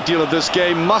a great deal of this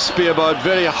game must be about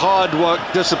very hard work,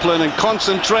 discipline and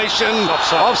concentration.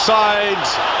 Offside.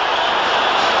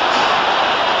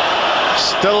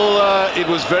 Still, it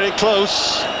was very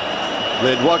close.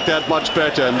 They'd worked that much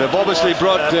better, and they've obviously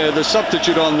brought the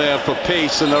substitute on there for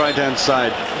pace on the right-hand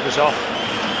side. It was off.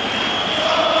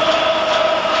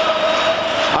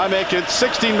 I make it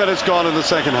 16 minutes gone in the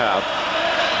second half.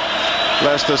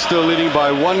 Leicester still leading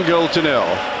by 1 goal to 0.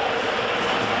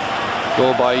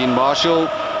 Goal by Ian Marshall.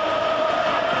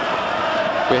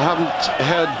 We haven't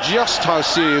heard just how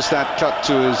serious that cut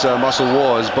to his muscle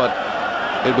was, but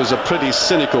it was a pretty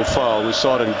cynical foul. We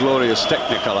saw it in glorious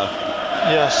Technicolor.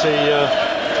 Yes,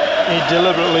 he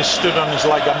deliberately stood on his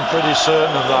leg, I'm pretty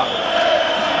certain of that.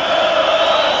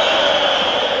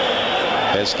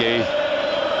 Eske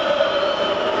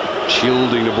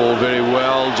shielding the ball very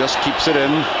well, just keeps it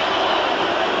in.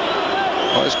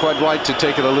 Well, it's quite right to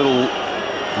take it a little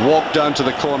walk down to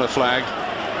the corner flag.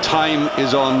 Time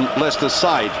is on Leicester's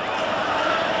side.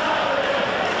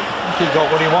 I think he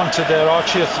got what he wanted there,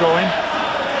 Archie, a throw-in.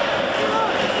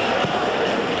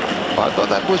 I thought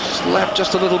that was left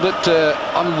just a little bit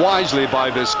unwisely by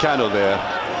Vizcaíno there.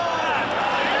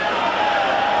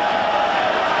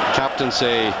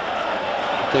 Captaincy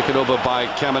taken over by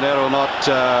Caminero, not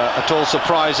at all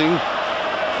surprising.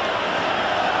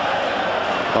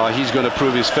 He's going to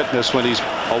prove his fitness when he's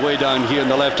away down here on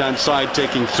the left-hand side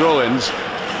taking throw-ins.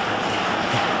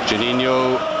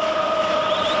 Juninho.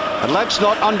 And let's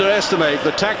not underestimate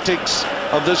the tactics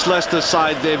of this Leicester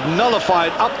side. They've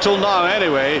nullified, up till now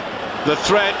anyway, the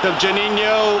threat of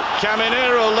Juninho.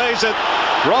 Caminero lays it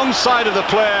wrong side of the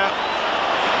player,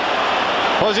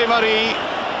 Jose Marie,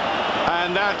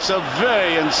 and that's a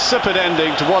very insipid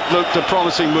ending to what looked a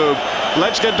promising move.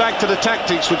 Let's get back to the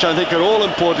tactics, which I think are all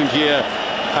important here.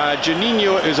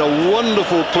 Juninho is a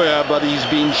wonderful player, but he's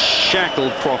been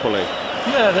shackled properly.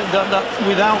 Yeah, that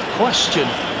without question.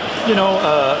 You know,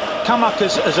 Kammark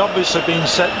has obviously been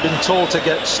told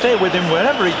to stay with him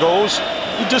wherever he goes.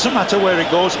 It doesn't matter where he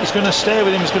goes, he's going to stay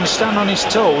with him, he's going to stand on his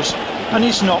toes, and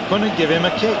he's not going to give him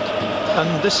a kick.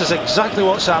 And this is exactly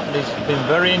what's happened. He's been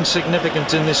very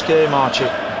insignificant in this game, Archie.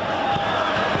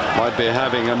 Might be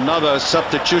having another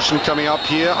substitution coming up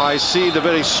here. I see the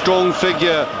very strong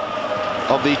figure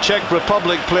of the Czech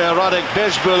Republic player Radek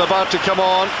Bejbl about to come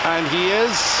on, and he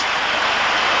is.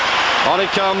 On he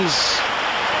comes.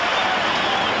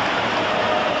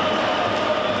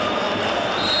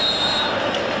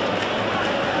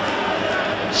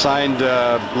 Signed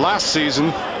last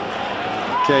season,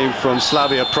 came from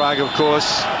Slavia Prague, of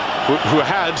course, who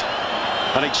had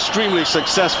an extremely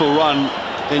successful run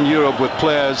in Europe with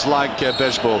players like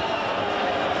Bejbl.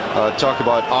 Talk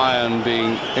about iron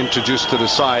being introduced to the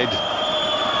side.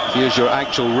 Here's your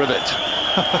actual rivet.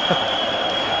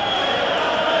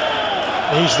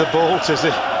 He's the bolt, is he?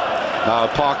 Now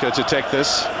Parker to take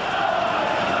this.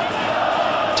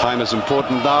 Time is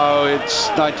important now. It's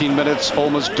 19 minutes,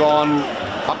 almost gone.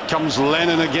 Up comes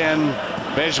Lennon again.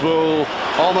 Bejbl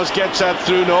almost gets that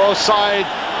through. No offside.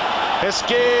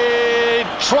 Heskey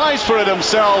tries for it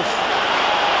himself.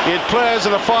 He had players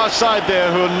on the far side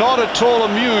there who are not at all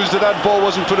amused that that ball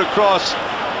wasn't put across.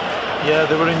 Yeah,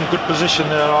 they were in a good position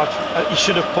there. He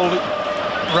should have pulled it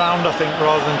round, I think,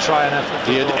 rather than try an effort.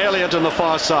 He had Elliot on the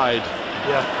far side.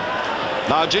 Yeah.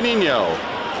 Now Juninho.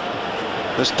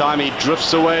 This time he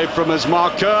drifts away from his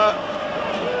marker.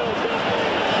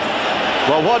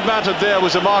 Well, what mattered there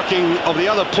was the marking of the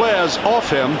other players off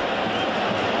him.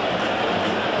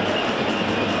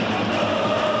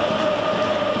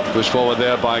 Pushed forward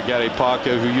there by Gary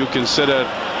Parker, who you consider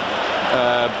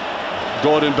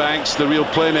Gordon Banks the real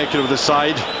playmaker of the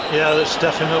side. Yeah, that's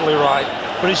definitely right.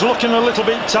 But he's looking a little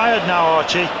bit tired now,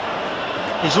 Archie.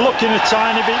 He's looking a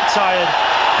tiny bit tired.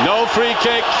 No free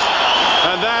kick,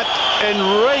 and that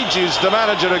enrages the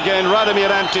manager again,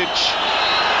 Radomir Antic,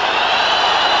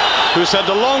 who's had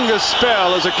the longest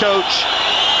spell as a coach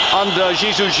under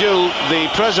Jesus Gil, the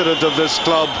president of this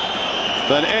club,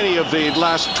 than any of the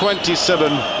last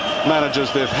 27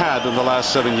 managers they've had in the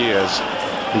last 7 years.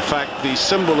 In fact, the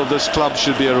symbol of this club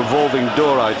should be a revolving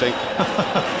door, I think.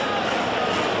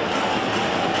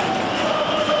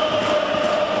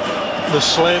 The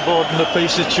sleigh board and a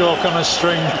piece of chalk on a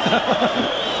string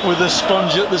with a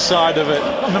sponge at the side of it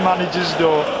on the manager's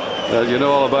door. You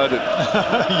know all about it.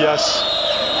 Yes.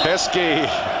 Heskey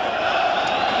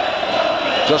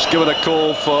just given a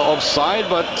call for offside,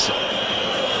 but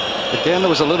again there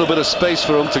was a little bit of space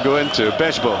for him to go into.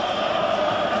 Bejbl.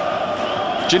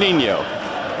 Juninho.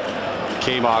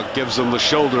 Kammark gives him the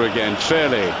shoulder again,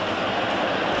 fairly.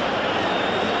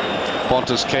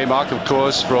 Pontus Kammark, of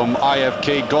course, from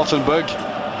IFK Gothenburg.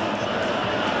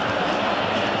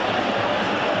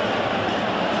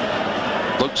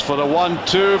 Looks for the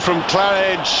 1-2 from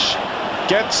Claridge.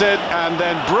 Gets it and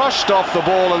then brushed off the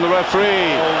ball, and the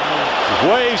referee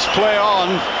waves play on.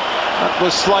 That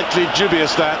was slightly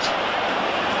dubious, that.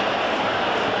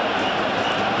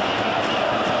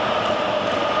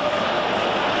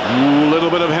 A little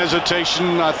bit of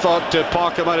hesitation. I thought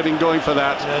Parker might have been going for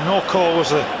that. Yeah, no call, was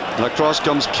there? And across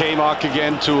comes Kammark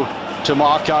again to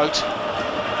mark out.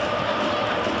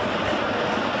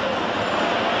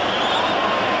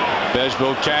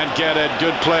 Bejbl can't get it.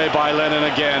 Good play by Lennon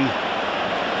again.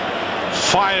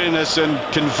 Fieriness and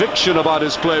conviction about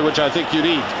his play, which I think you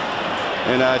need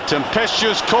in a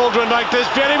tempestuous cauldron like this.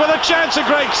 Vieri with a chance, a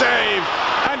great save,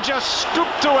 and just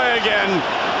scooped away again.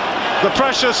 The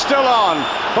pressure's still on.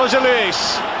 Jose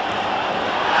Luis,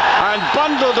 and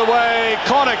bundled away.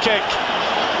 Corner kick,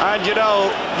 and you know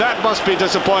that must be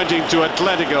disappointing to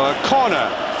Atletico. A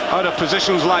corner out of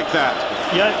positions like that.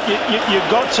 Yeah, you've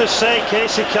got to say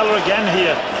Casey Keller again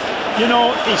here. You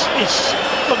know, he's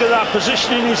look at that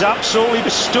positioning. He's absolutely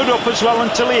stood up as well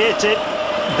until he hit it.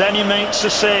 Then he makes the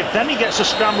save. Then he gets a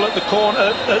scramble at the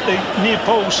corner, at the near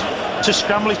post, to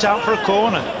scramble it out for a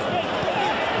corner.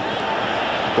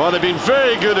 Well, they've been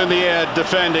very good in the air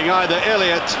defending. Either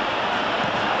Elliot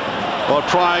or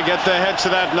Pryor get their heads to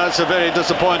that, and that's a very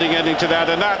disappointing ending to that.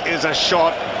 And that is a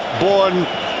shot born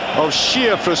of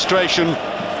sheer frustration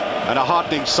and a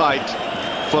heartening sight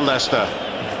for Leicester.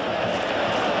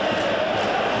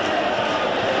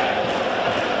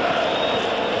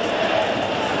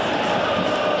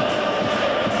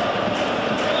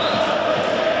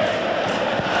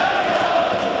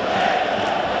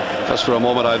 Just for a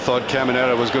moment I thought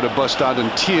Caminero was going to bust out in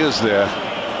tears there.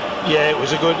 Yeah, it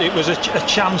was a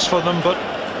chance for them, but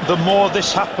the more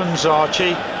this happens,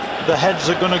 Archie, the heads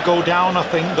are going to go down. I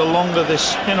think the longer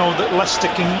this, you know, that Leicester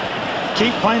can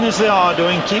keep playing as they are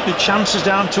doing, keep the chances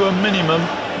down to a minimum,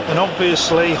 and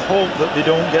obviously hope that they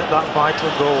don't get that vital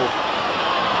goal.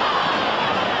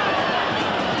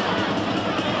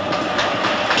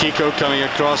 Kiko coming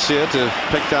across here to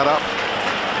pick that up.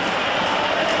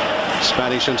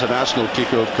 Spanish international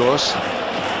Kiko, of course.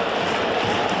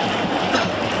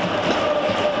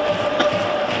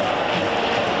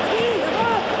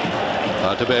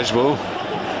 To Bejbl.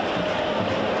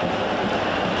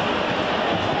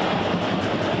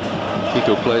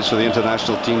 Kiko plays for the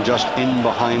international team just in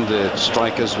behind the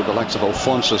strikers, with the likes of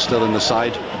Alfonso still in the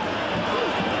side.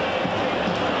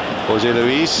 Jose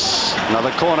Luis,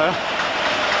 another corner.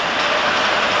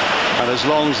 And as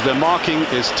long as the marking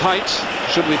is tight,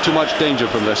 shouldn't be too much danger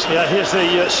from this. Yeah, here's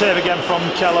the save again from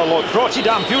Keller. Look, brought it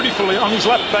down beautifully on his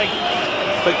left leg,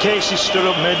 but Casey stood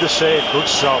up, made the save. Good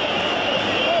stop.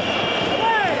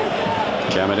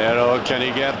 Caminero, can he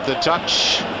get the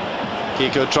touch?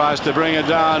 Kiko tries to bring it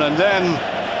down, and then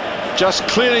just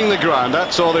clearing the ground.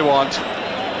 That's all they want.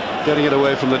 Getting it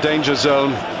away from the danger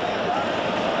zone.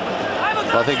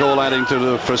 I think all adding to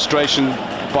the frustration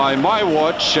by my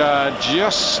watch.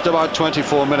 Just about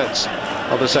 24 minutes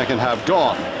of the second half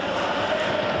gone.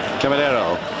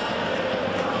 Caminero.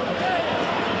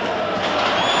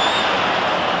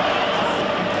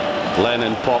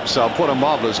 Lennon pops up. What a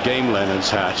marvellous game Lennon's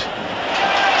had.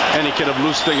 Any kind of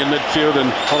loose thing in midfield,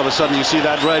 and all of a sudden you see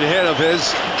that red hair of his.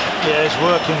 Yeah, he's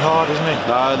working hard, isn't he?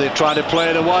 Now they try to play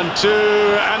the 1-2,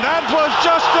 and that was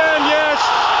just in, yes!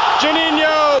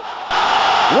 Juninho!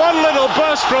 One little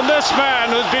burst from this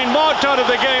man who's been marked out of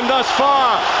the game thus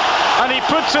far, and he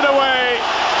puts it away.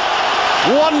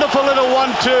 Wonderful little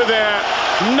 1-2 there.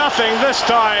 Nothing this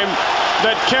time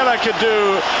that Keller could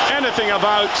do anything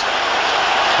about.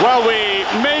 Well, we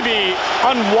maybe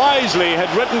unwisely had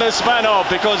written this man off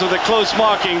because of the close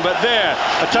marking, but there,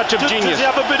 a touch of genius. Does he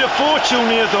have a bit of fortune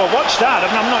here, though? Watch that. I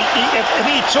mean, if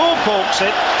he toe pokes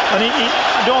it, and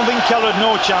I don't think Keller had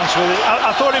no chance with it.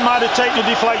 I thought he might have taken a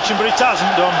deflection, but it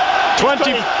hasn't done.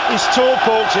 His toe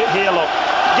pokes it here, look.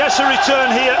 Gets a return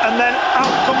here, and then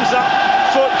out comes that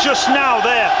foot just now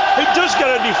there. It does get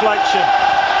a deflection.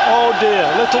 Oh dear,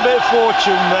 a little bit of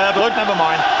fortune there, but never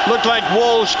mind. Looked like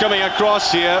Walsh coming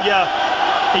across here. Yeah,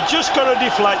 he just got a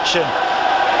deflection.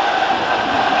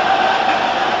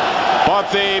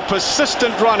 But the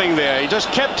persistent running there, he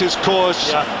just kept his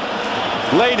course,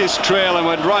 laid his trail and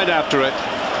went right after it.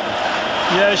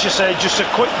 Yeah, as you say, just a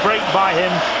quick break by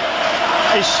him.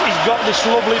 He's got this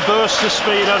lovely burst of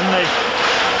speed, hasn't he?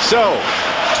 So,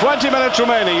 20 minutes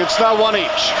remaining, it's now 1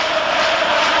 each.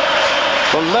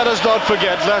 But let us not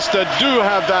forget, Leicester do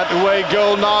have that away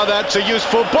goal now. That's a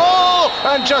useful ball,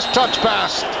 and just touch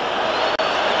past.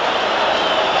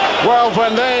 Well,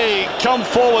 when they come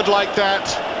forward like that,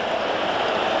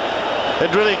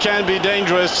 it really can be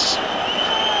dangerous.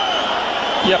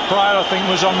 Yeah, Pryor, I think,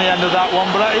 was on the end of that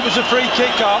one, but it was a free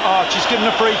kick. Archie's given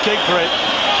a free kick for it,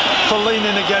 for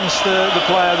leaning against the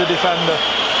player, the defender.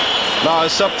 Now a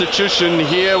substitution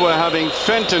here. We're having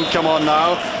Felton come on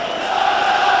now.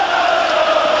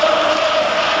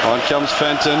 On comes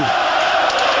Felton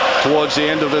towards the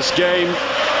end of this game.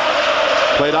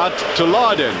 Played out to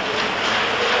Lardín.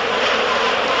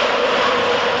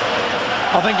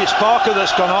 I think it's Parker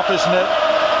that's gone off, isn't it?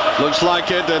 Looks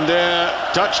like it, and they're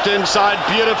touched inside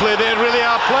beautifully. They really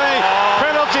are playing.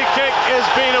 Penalty kick is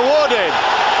being awarded.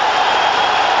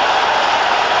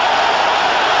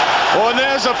 Oh, and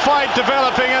there's a fight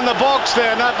developing in the box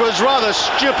there, and that was rather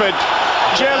stupid.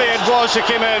 Geli it was who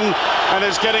came in and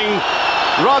is getting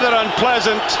rather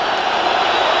unpleasant.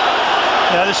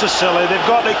 Yeah, this is silly. They've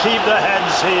got to keep their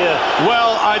heads here.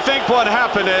 Well, I think what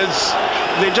happened is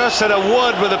they just had a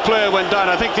word with the player went down.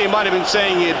 I think they might have been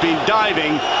saying he had been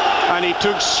diving, and he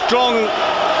took strong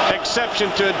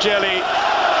exception to Geli.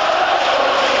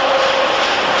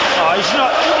 Oh, he's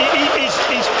not.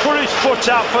 He's put his foot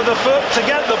out for the foot to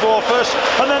get the ball first,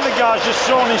 and then the guy's just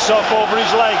thrown himself over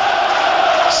his leg.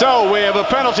 So we have a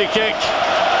penalty kick.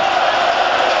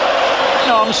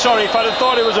 No, I'm sorry, if I'd have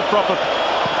thought it was a proper...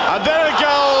 And there it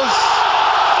goes!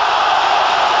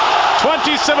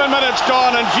 27 minutes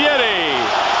gone, and Vieri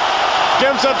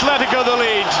gives Atlético the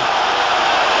lead.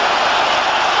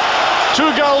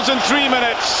 2 goals in 3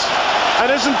 minutes.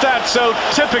 And isn't that so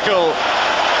typical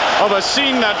of a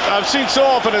scene that I've seen so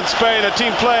often in Spain, a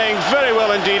team playing very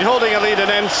well indeed, holding a lead, and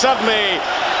then suddenly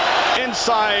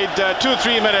inside 2 or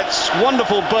 3 minutes,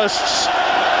 wonderful bursts.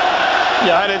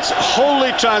 Yeah, and it's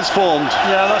wholly transformed.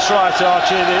 Yeah, that's right,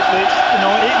 Archie.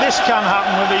 This can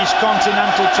happen with these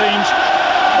continental teams.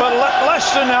 But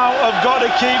Leicester now have got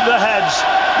to keep the heads.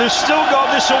 They've still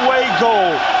got this away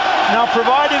goal. Now,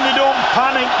 providing they don't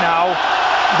panic now,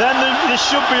 then this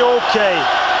should be okay.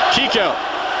 Kiko.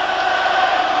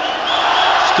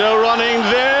 Still running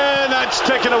there. That's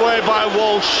taken away by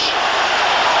Walsh,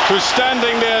 who's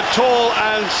standing there tall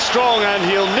and strong, and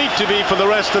he'll need to be for the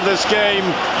rest of this game.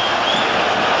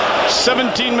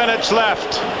 17 minutes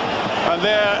left, and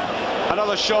there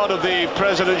another shot of the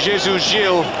President Jesus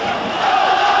Gil,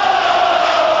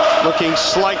 looking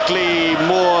slightly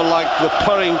more like the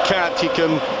purring cat he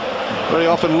can very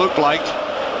often look like.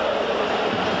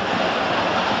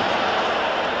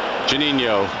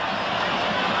 Juninho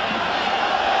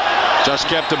just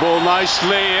kept the ball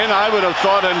nicely in, I would have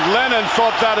thought, and Lennon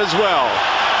thought that as well.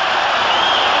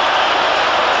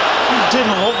 It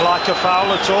didn't look like a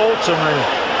foul at all to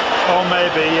me. Or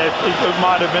maybe it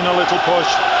might have been a little push.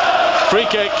 Free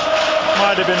kick.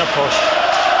 Might have been a push.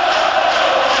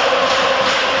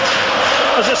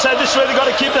 As I said, this way they've got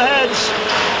to keep the heads.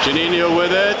 Juninho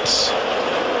with it.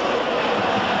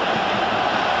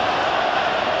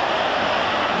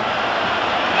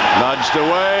 Nudged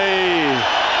away.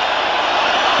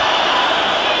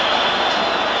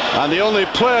 And the only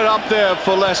player up there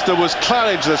for Leicester was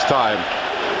Claridge this time.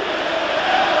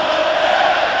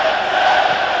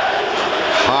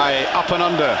 High up and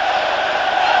under.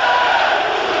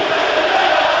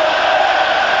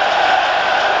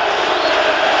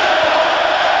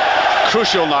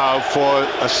 Crucial now for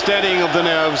a steadying of the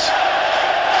nerves.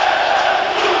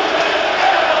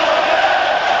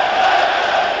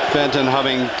 Felton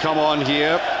having come on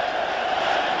here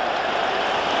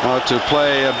now to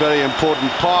play a very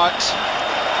important part.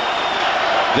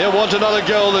 They want another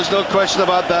goal, there's no question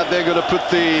about that. They're going to put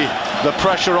the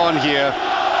pressure on here.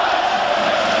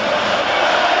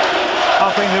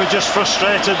 I think they were just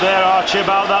frustrated there, Archie,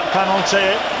 about that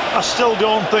penalty. I still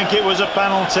don't think it was a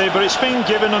penalty, but it's been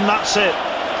given and that's it.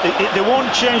 They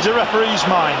won't change the referee's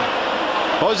mind.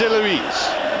 Jose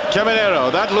Luis,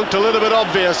 Caminero, that looked a little bit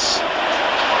obvious.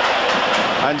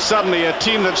 And suddenly a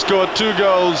team that scored 2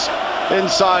 goals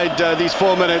inside these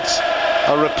 4 minutes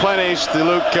are replenished. They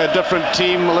look a different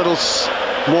team, a little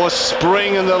more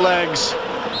spring in their legs.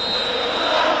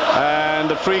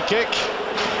 And a free kick,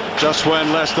 just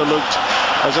when Leicester looked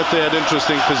as if they had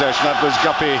interesting possession. That was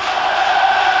Guppy.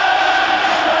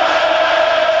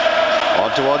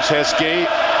 On towards Heskey.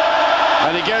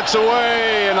 And he gets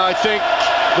away, and I think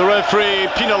the referee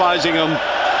penalising him.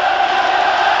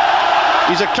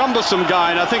 He's a cumbersome guy,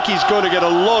 and I think he's going to get a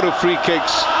lot of free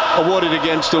kicks awarded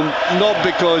against him, not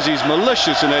because he's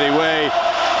malicious in any way,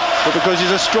 but because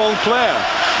he's a strong player.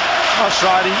 That's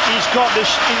right. He's got to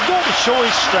show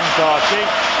his strength, Archie,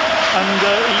 and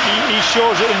he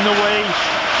shows it in the way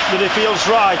that he feels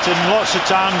right. And lots of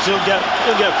times he'll get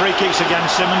free kicks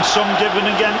against him, and some given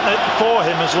again for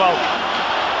him as well.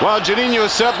 Well, Juninho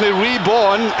is certainly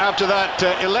reborn after that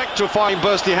electrifying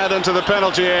burst he had into the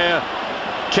penalty area.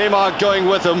 Kammark going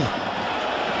with him.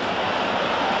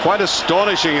 Quite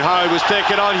astonishing how he was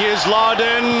taken on. Here's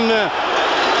Lardín.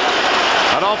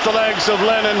 And off the legs of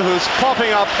Lennon, who's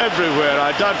popping up everywhere.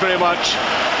 I doubt very much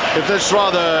if this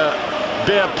rather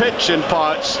bare pitch in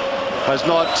parts has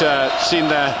not seen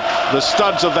the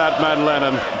studs of that man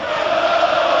Lennon.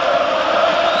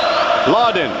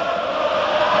 Lardín.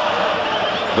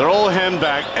 They're all hemmed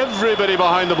back. Everybody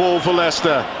behind the ball for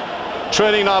Leicester.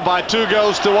 Trailing now by 2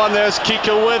 goals to 1. There's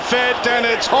Kiko with it, and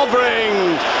it's hovering.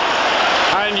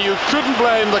 And you couldn't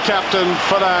blame the captain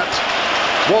for that.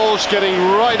 Walsh getting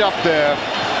right up there.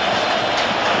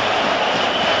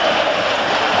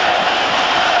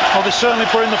 Well, they're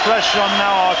certainly putting the pressure on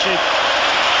now, Archie.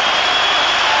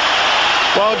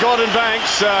 Well, Gordon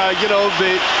Banks, you know,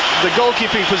 the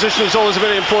goalkeeping position is always a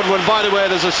very important one. By the way,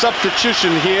 there's a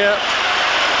substitution here.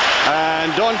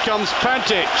 And on comes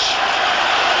Pantić.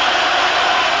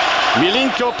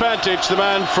 Milinko Pantić, the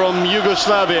man from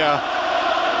Yugoslavia.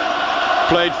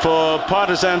 Played for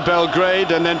Partizan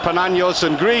Belgrade and then Panathinaikos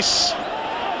in Greece.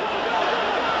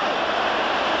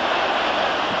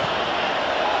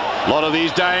 A lot of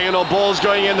these diagonal balls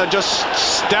going in, they're just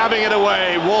stabbing it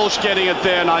away. Walsh getting it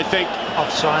there, and I think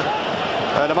offside.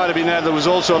 There might have been there was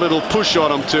also a little push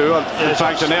on him too. In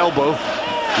fact, an elbow.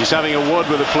 He's having a word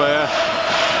with the player,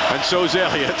 and so's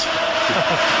Elliot.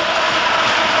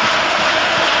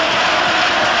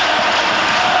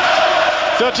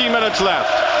 13 minutes left.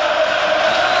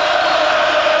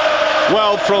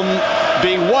 Well, from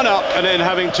being 1 up and then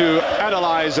having to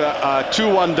analyse a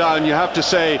 2-1 down, you have to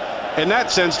say, in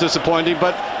that sense, disappointing.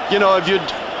 But, you know, if you'd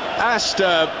asked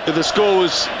if the score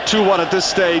was 2-1 at this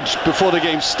stage before the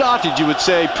game started, you would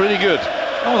say pretty good.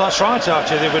 Oh, that's right,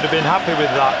 Archie. They would have been happy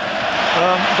with that.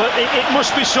 But it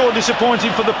must be so disappointing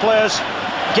for the players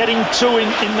getting two in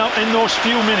those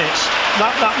few minutes.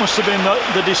 That must have been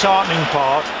the disheartening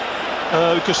part,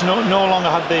 because no longer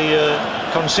had they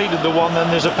conceded the one, then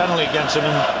there's a penalty against them,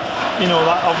 and you know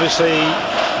that obviously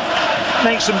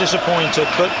makes them disappointed.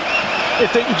 But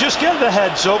if they can just get their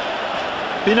heads up,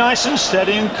 be nice and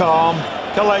steady and calm,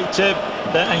 collective,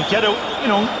 and get out, you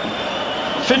know,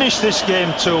 finish this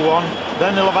game 2-1,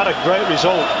 then they'll have had a great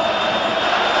result.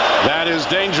 That is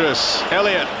dangerous.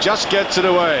 Elliot just gets it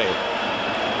away.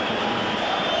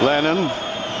 Lennon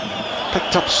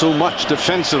picked up so much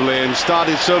defensively and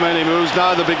started so many moves.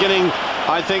 Now the beginning,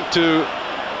 I think, to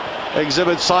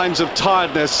exhibit signs of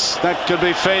tiredness. That could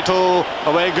be fatal.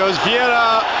 Away goes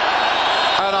Vieri,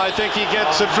 and I think he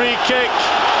gets a free kick.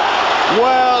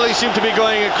 Well, he seemed to be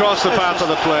going across the path of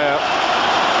the player.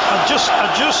 I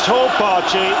just hope,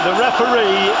 Archie, the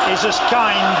referee is as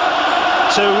kind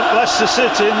to Leicester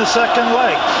City in the second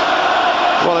leg.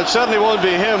 Well, it certainly won't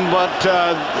be him, but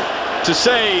to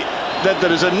say that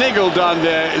there is a niggle down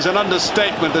there is an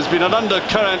understatement. There's been an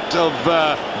undercurrent of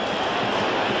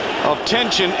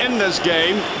tension in this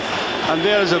game, and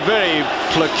there is a very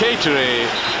placatory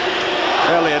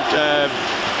Elliot. I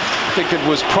think it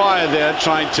was Pryor there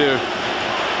trying to,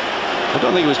 I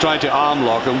don't think he was trying to arm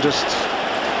lock him, just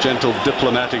gentle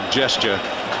diplomatic gesture.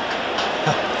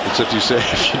 Except you say,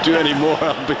 if you do any more,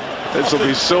 this will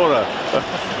be sorer.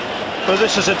 But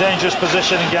this is a dangerous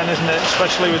position again, isn't it?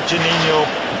 Especially with Juninho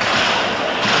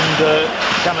and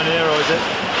Caminero, is it?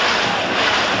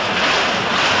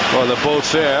 Well, they're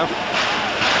both there.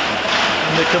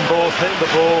 And they can both hit the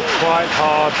ball quite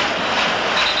hard.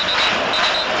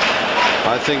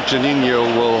 I think Juninho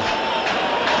will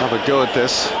have a go at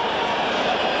this.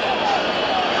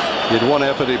 He had one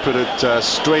effort, he put it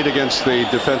straight against the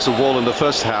defensive wall in the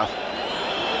first half.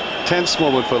 Tense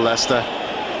moment for Leicester.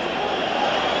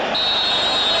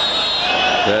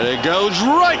 There it goes,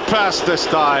 right past this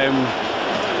time.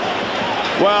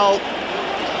 Well,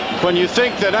 when you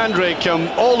think that Andrei came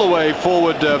all the way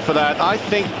forward for that, I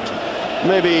think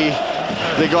maybe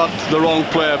they got the wrong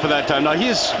player for that time. Now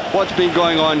here's what's been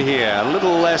going on here. A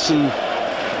little lesson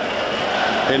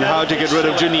in how to get rid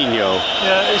of Juninho.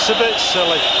 Yeah, it's a bit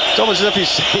silly. It's almost as if he's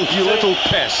saying, you little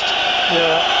pest.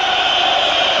 Yeah.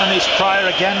 And it's Pryor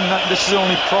again. This is the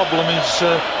only problem. He's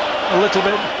a little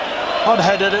bit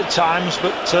hot-headed at times,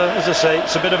 but as I say,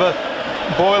 it's a bit of a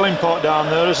boiling pot down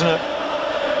there, isn't it?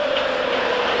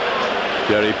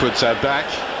 Vieri puts that back.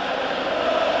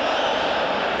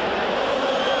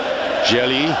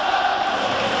 Geli.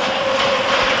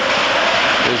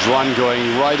 His run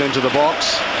going right into the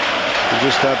box.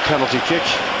 Just that penalty kick.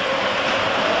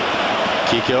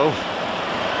 Kiko.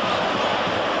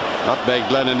 Nutmeg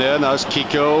Lennon there. Now it's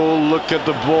Kiko. Look at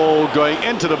the ball going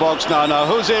into the box now. Now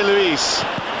Jose Luis.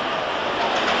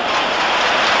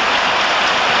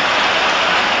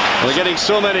 We're getting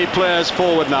so many players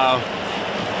forward now.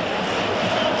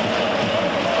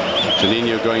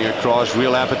 Juninho going across,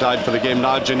 real appetite for the game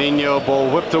now. Juninho, ball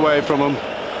whipped away from him.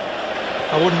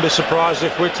 I wouldn't be surprised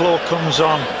if Wicklow comes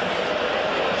on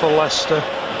for Leicester.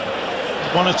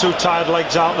 One or two tired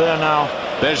legs out there now.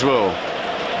 Bejbl.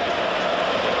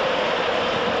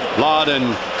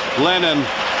 Lardín, Lennon.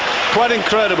 Quite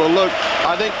incredible. Look,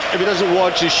 I think if he doesn't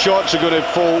watch, his shots are going to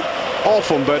fall off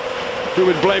him, but who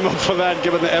would blame him for that,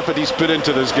 given the effort he's put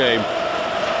into this game?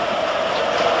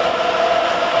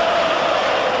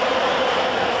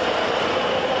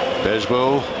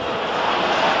 Bejbl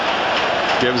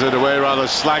gives it away rather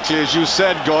slackly, as you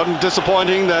said, Gordon.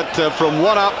 Disappointing that from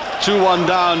 1 up, 2-1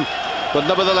 down, but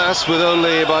nevertheless, with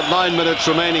only about 9 minutes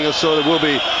remaining or so, there will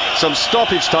be some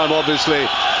stoppage time, obviously.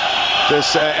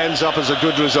 This ends up as a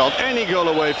good result. Any goal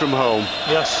away from home.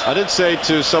 Yes. I did say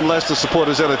to some Leicester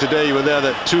supporters earlier today, you were there,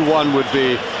 that 2-1 would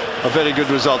be a very good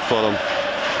result for them.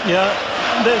 Yeah,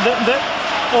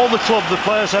 all the club, the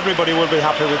players, everybody will be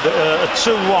happy with a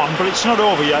 2-1, but it's not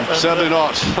over yet. Certainly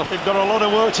not. They've got a lot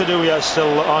of work to do yet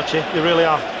still, Archie. They really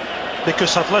are.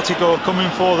 Because Atletico are coming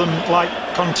for them like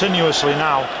continuously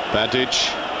now.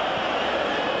 Pantić.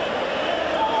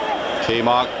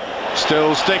 Kammark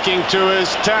still sticking to his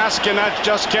task, and that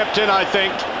just kept in, I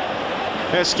think.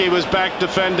 Heskey was back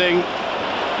defending.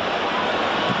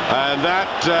 And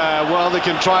that, well, they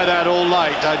can try that all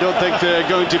night. I don't think they're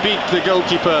going to beat the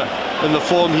goalkeeper in the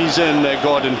form he's in,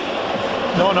 Gordon.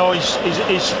 No,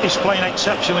 he's playing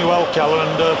exceptionally well, Keller,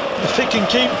 and if he can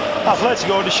keep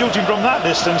Atletico to shooting from that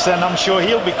distance, then I'm sure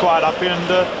he'll be quite happy,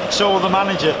 and so will the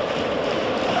manager.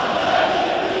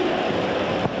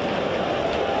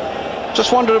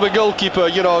 Just wonder if a goalkeeper,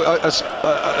 you know,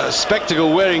 a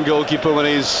spectacle-wearing goalkeeper, when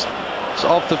he's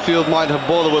off the field, might have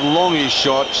bothered with longish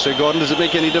shots. So, Gordon, does it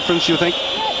make any difference, you think?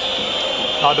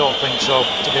 I don't think so,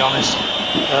 to be honest.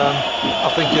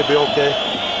 I think he'll be okay.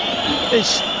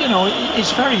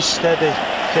 He's very steady,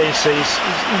 Casey.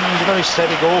 He's a very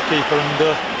steady goalkeeper,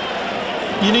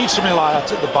 and you need something like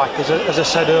that at the back. As I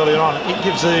said earlier on, it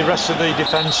gives the rest of the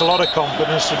defence a lot of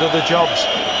confidence to do the jobs.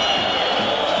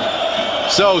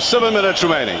 So, 7 minutes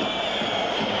remaining.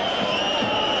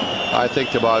 I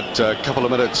think about a couple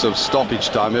of minutes of stoppage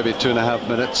time, maybe 2.5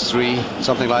 minutes, 3,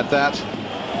 something like that,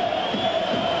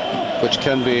 which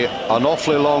can be an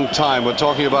awfully long time. We're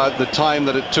talking about the time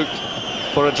that it took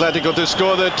for Atletico to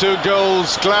score their 2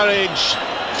 goals. Claridge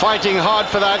fighting hard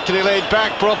for that. Can he lay it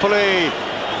back properly?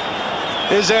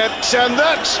 Izzet, and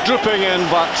that's dripping in,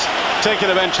 but taken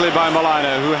eventually by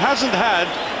Molina, who hasn't had,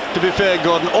 to be fair,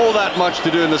 Gordon, all that much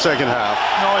to do in the second half.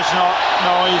 No, he's not.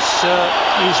 No,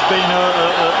 he's been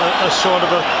a sort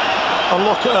of a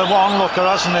one-looker,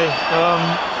 hasn't he?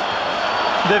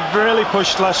 They've really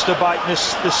pushed Leicester back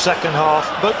this second half,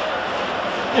 but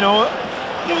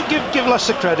give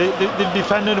Leicester credit. They've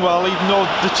defended well, even though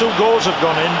the 2 goals have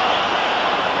gone in.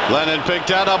 Lennon picked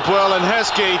that up well, and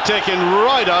Heskey taken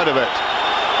right out of it.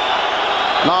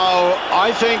 Now, I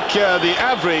think the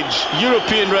average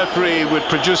European referee would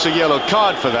produce a yellow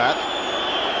card for that,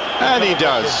 and he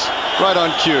does, right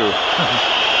on cue.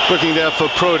 Looking there for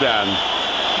Prodan.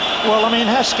 Well, I mean,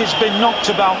 Heskey's been knocked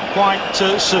about quite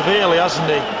severely, hasn't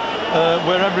he?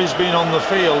 Wherever he's been on the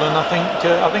field, and I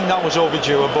think that was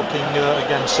overdue, a booking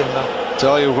against him there.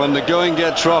 Tell you, when the going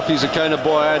gets rough, he's the kind of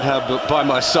boy I'd have by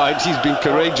my side. He's been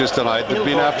courageous tonight. They've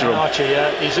been after him. Archie, yeah.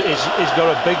 He's got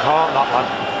a big heart, that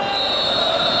lad.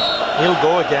 He'll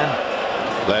go again.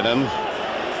 Lennon.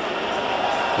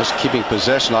 Just keeping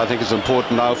possession, I think, is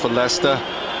important now for Leicester.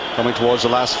 Coming towards the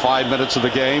last 5 minutes of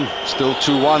the game. Still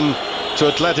 2-1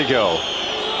 to Atletico.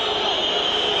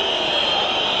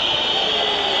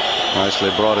 Nicely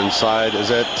brought inside.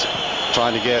 Izzet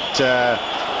trying to get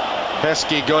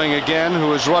Heskey going again,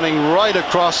 who is running right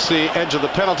across the edge of the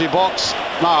penalty box.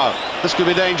 Now, this could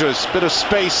be dangerous. Bit of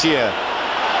space here.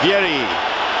 Vieri.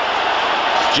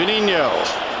 Juninho.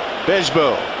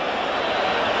 Bejbl.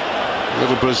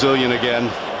 Little Brazilian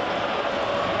again.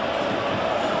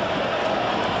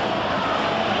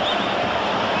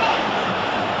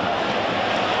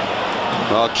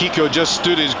 Well, Kiko just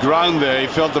stood his ground there. He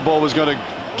felt the ball was going to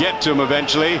get to him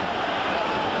eventually.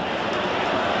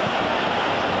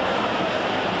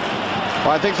 Well,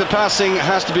 I think the passing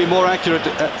has to be more accurate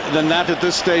than that at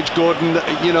this stage, Gordon.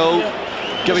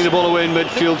 Giving the ball away in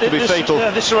midfield could be fatal.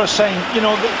 This is what I was saying.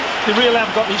 They really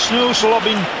have got these snooze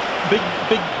lobbing big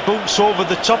boots over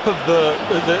the top of the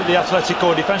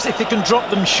Atletico defence. If they can drop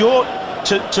them short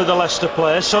to the Leicester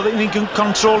players, so that they can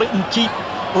control it and keep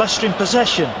Leicester in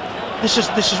possession. This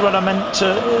is what I meant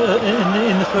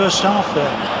in the first half there.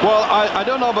 Well, I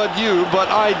don't know about you, but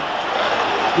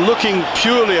looking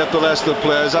purely at the Leicester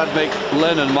players, I'd make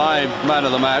Lennon my man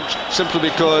of the match, simply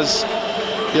because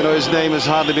his name has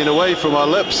hardly been away from our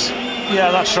lips.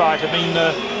 Yeah, that's right. I mean,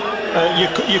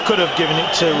 you could have given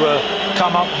it to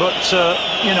Kammark, but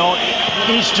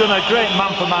he's done a great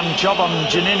man-for-man job on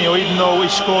Juninho, even though he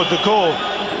scored the goal.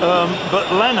 But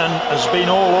Lennon has been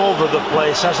all over the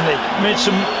place, hasn't he? Made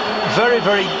some very,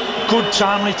 very good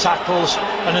timely tackles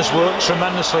and has worked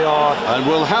tremendously hard. And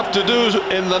will have to do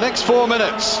in the next 4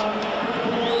 minutes.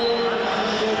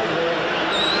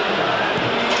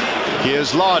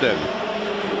 Here's Lardín.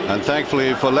 And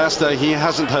thankfully for Leicester, he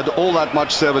hasn't had all that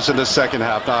much service in the second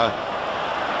half. Now,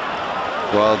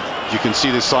 well, you can see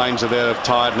the signs are there of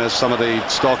tiredness. Some of the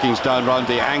stockings down around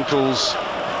the ankles.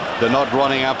 They're not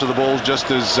running after the ball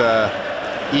just as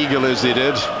eagerly as they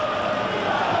did.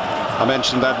 I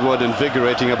mentioned that word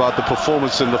invigorating about the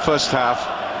performance in the first half.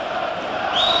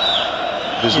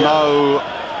 There's now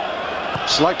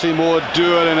slightly more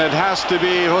duel, and it has to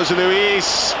be Jose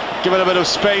Luis. Give it a bit of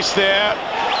space there.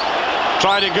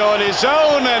 Trying to go on his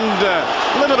own, and a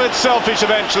little bit selfish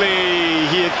eventually.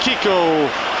 He had Kiko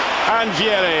and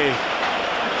Vieri.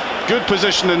 Good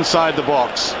position inside the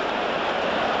box.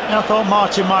 I thought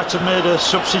Martin might have made a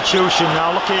substitution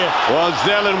now. Look here. Well, it's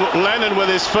Lennon with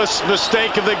his first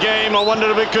mistake of the game. I wonder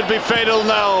if it could be fatal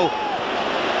now.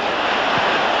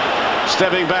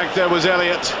 Stepping back there was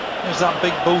Elliot. There's that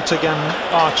big boot again,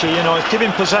 Archie.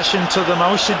 Giving possession to them.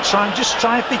 I should try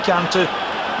if he can to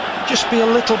just be a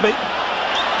little bit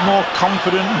more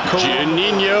confident and cool.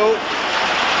 Juninho.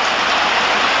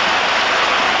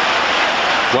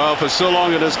 Well, for so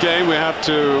long in this game, we have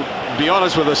to be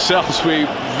honest with ourselves. We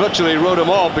virtually wrote him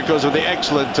off because of the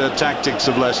excellent tactics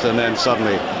of Leicester, and then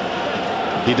suddenly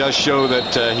he does show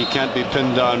that he can't be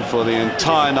pinned down for the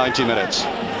entire 90 minutes.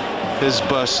 His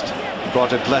burst brought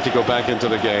Atletico back into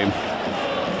the game.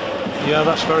 Yeah,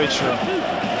 that's very true.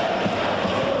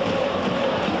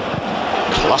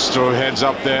 Cluster of heads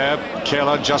up there.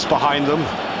 Keller just behind them.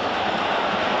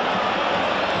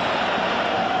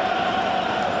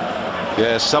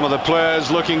 Yes, some of the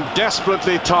players looking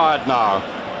desperately tired now.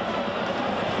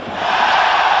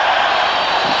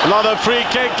 Another free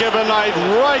kick given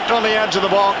right on the edge of the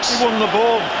box. He won the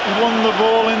ball. He won the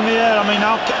ball in the air. I mean,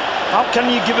 how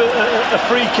can you give a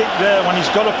free kick there when he's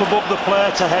got up above the player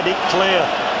to head it clear?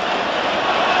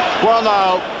 Well,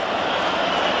 now,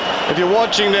 if you're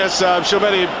watching this, I'm sure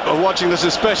many are watching this,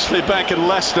 especially back in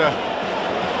Leicester.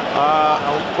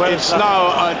 It's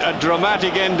now a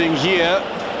dramatic ending here.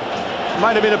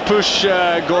 Might have been a push,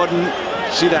 Gordon.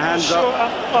 See the hands up?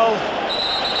 Well,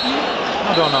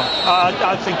 I don't know.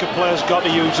 I think a player's got to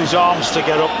use his arms to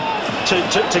get up,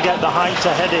 to get the height to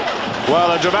head it.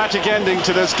 Well, a dramatic ending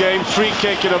to this game. Free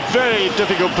kick in a very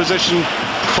difficult position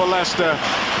for Leicester.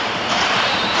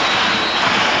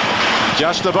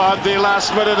 Just about the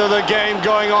last minute of the game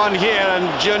going on here, and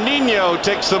Juninho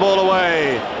takes the ball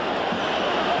away.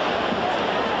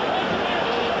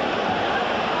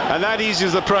 And that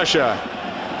eases the pressure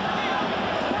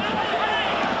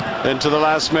into the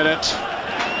last minute.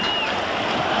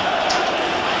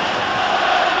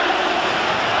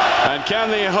 And can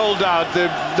they hold out?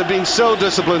 They've been so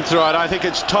disciplined throughout. I think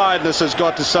it's tiredness has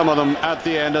got to some of them at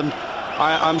the end, and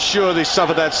I'm sure they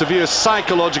suffered that severe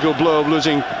psychological blow of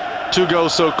losing 2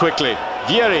 goals so quickly.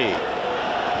 Vieri.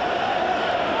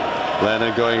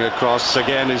 Lennon going across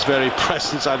again, his very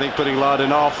presence, I think, putting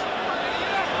Lardín off.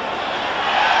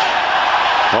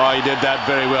 Oh, he did that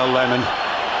very well, Lennon.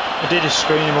 He did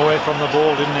screen him away from the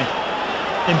ball, didn't he?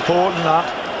 Important, that.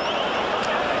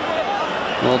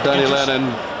 Well, Danny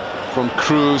Lennon from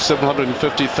Crewe,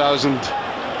 750,000.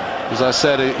 As I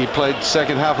said, he played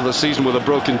second half of the season with a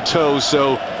broken toe,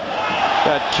 so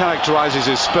that characterizes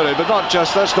his spirit. But not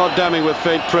just, that's not damning with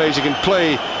faint praise. He can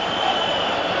play.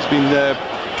 He's been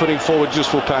putting forward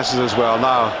useful passes as well.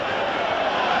 Now,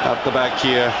 at the back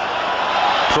here,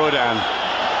 Prodan.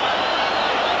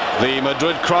 The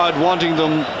Madrid crowd wanting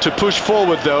them to push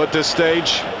forward, though, at this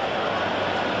stage.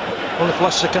 Well, if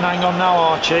Leicester can hang on now,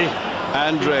 Archie.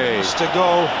 Andrei. To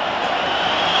go.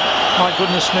 My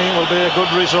goodness me, it will be a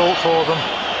good result for them.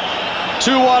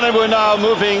 2-1, and we're now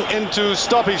moving into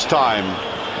stoppage time.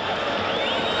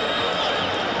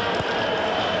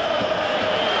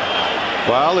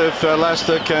 Well, if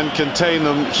Leicester can contain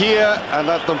them here and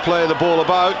let them play the ball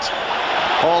about,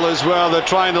 all is well. They're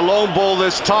trying the long ball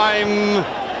this time.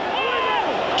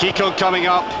 Kiko coming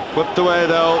up, whipped away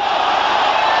though.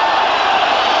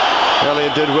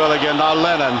 Elliot did well again. Now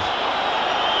Lennon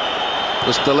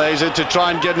just delays it to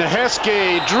try and get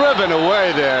Heskey driven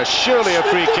away there. Surely a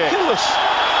free kick.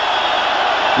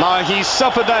 Now he's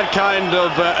suffered that kind of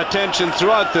attention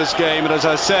throughout this game, and as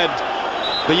I said,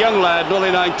 the young lad, only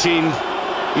 19,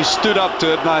 he stood up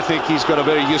to it, and I think he's got a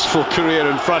very useful career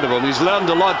in front of him. He's learned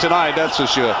a lot tonight, that's for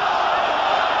sure.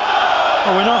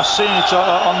 Well, we're not seeing it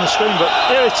on the screen, but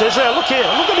here it is. There, look here.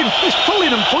 Look at him. He's pulling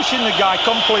and pushing the guy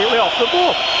completely off the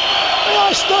ball.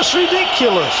 That's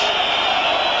ridiculous.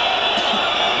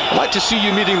 I'd like to see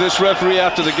you meeting this referee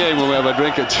after the game when we have a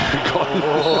drink at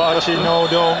Oh, actually, no,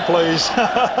 don't, please.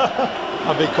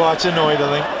 I'd be quite annoyed, I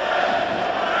think.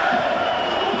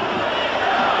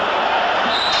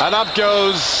 And up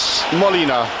goes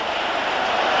Molina.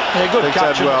 Yeah, good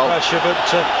catch under pressure, but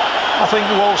I think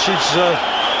Walsh is the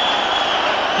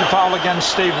foul against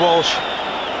Steve Walsh.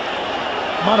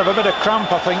 Might have a bit of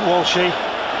cramp, I think, Walshy.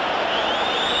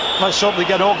 Let's hope they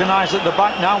get organised at the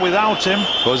back now without him.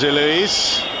 Jose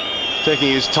Luis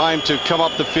taking his time to come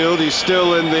up the field. He's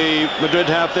still in the Madrid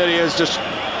half. There he is, just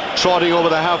trotting over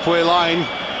the halfway line.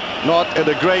 Not at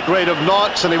a great rate of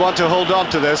knots, and they want to hold on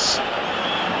to this.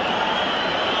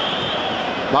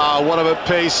 Wow, what a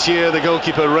pace here. The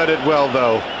goalkeeper read it well,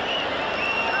 though.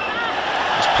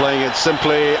 He's playing it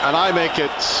simply, and I make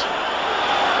it,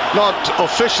 not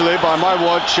officially by my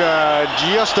watch,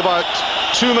 just about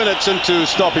 2 minutes into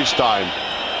stoppage time.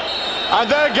 And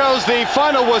there goes the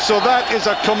final whistle. That is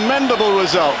a commendable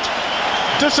result.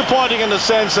 Disappointing in the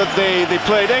sense that they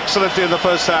played excellently in the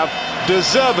first half,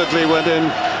 deservedly went in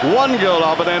 1 goal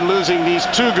up, and then losing these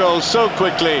 2 goals so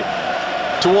quickly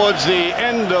towards the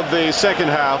end of the second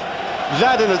half.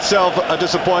 that in itself a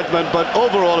disappointment, but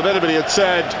overall, if anybody had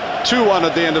said 2-1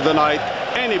 at the end of the night,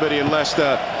 anybody in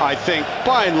Leicester, I think,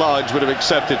 by and large, would have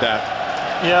accepted that.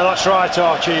 Yeah, that's right,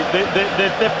 Archie.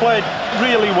 They played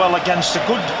really well against a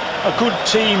good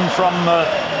team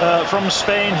from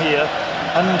Spain here,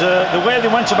 and the way they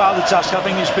went about the task, I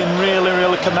think it's been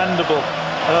really commendable.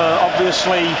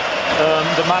 Obviously,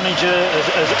 the manager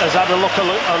has had a little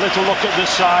look at the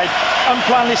side and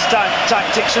planned his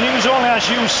tactics, and it was only, as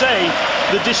you say,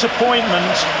 the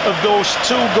disappointment of those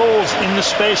 2 goals in the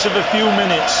space of a few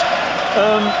minutes.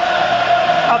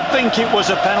 I think it was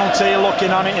a penalty, looking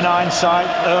at it in hindsight,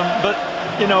 but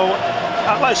you know,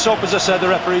 let's hope, as I said, the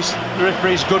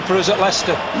referee's good for us at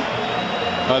Leicester.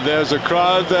 And there's a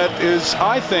crowd that is,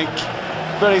 I think,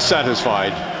 very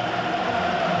satisfied.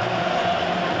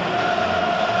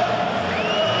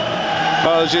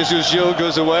 As Jesus Gil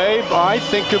goes away, I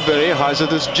think a very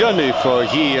hazardous journey for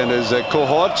he and his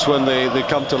cohorts when they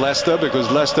come to Leicester, because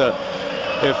Leicester,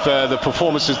 if the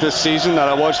performances this season, and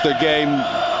I watched the game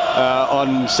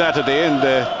on Saturday, and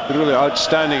they're really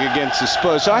outstanding against the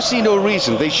Spurs, so I see no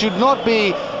reason. They should not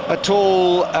be at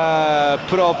all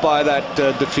put off by that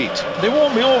defeat. They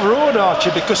won't be overawed,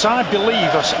 Archie, because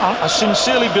I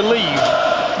sincerely believe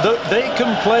that they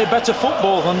can play better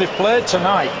football than they've played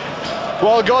tonight.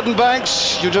 Well, Gordon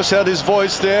Banks, you just heard his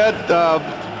voice there.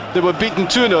 They were beaten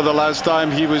 2-0 the last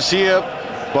time he was here,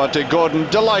 but Gordon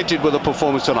delighted with the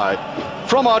performance tonight.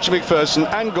 From Archie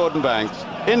McPherson and Gordon Banks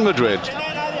in Madrid,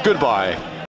 goodbye.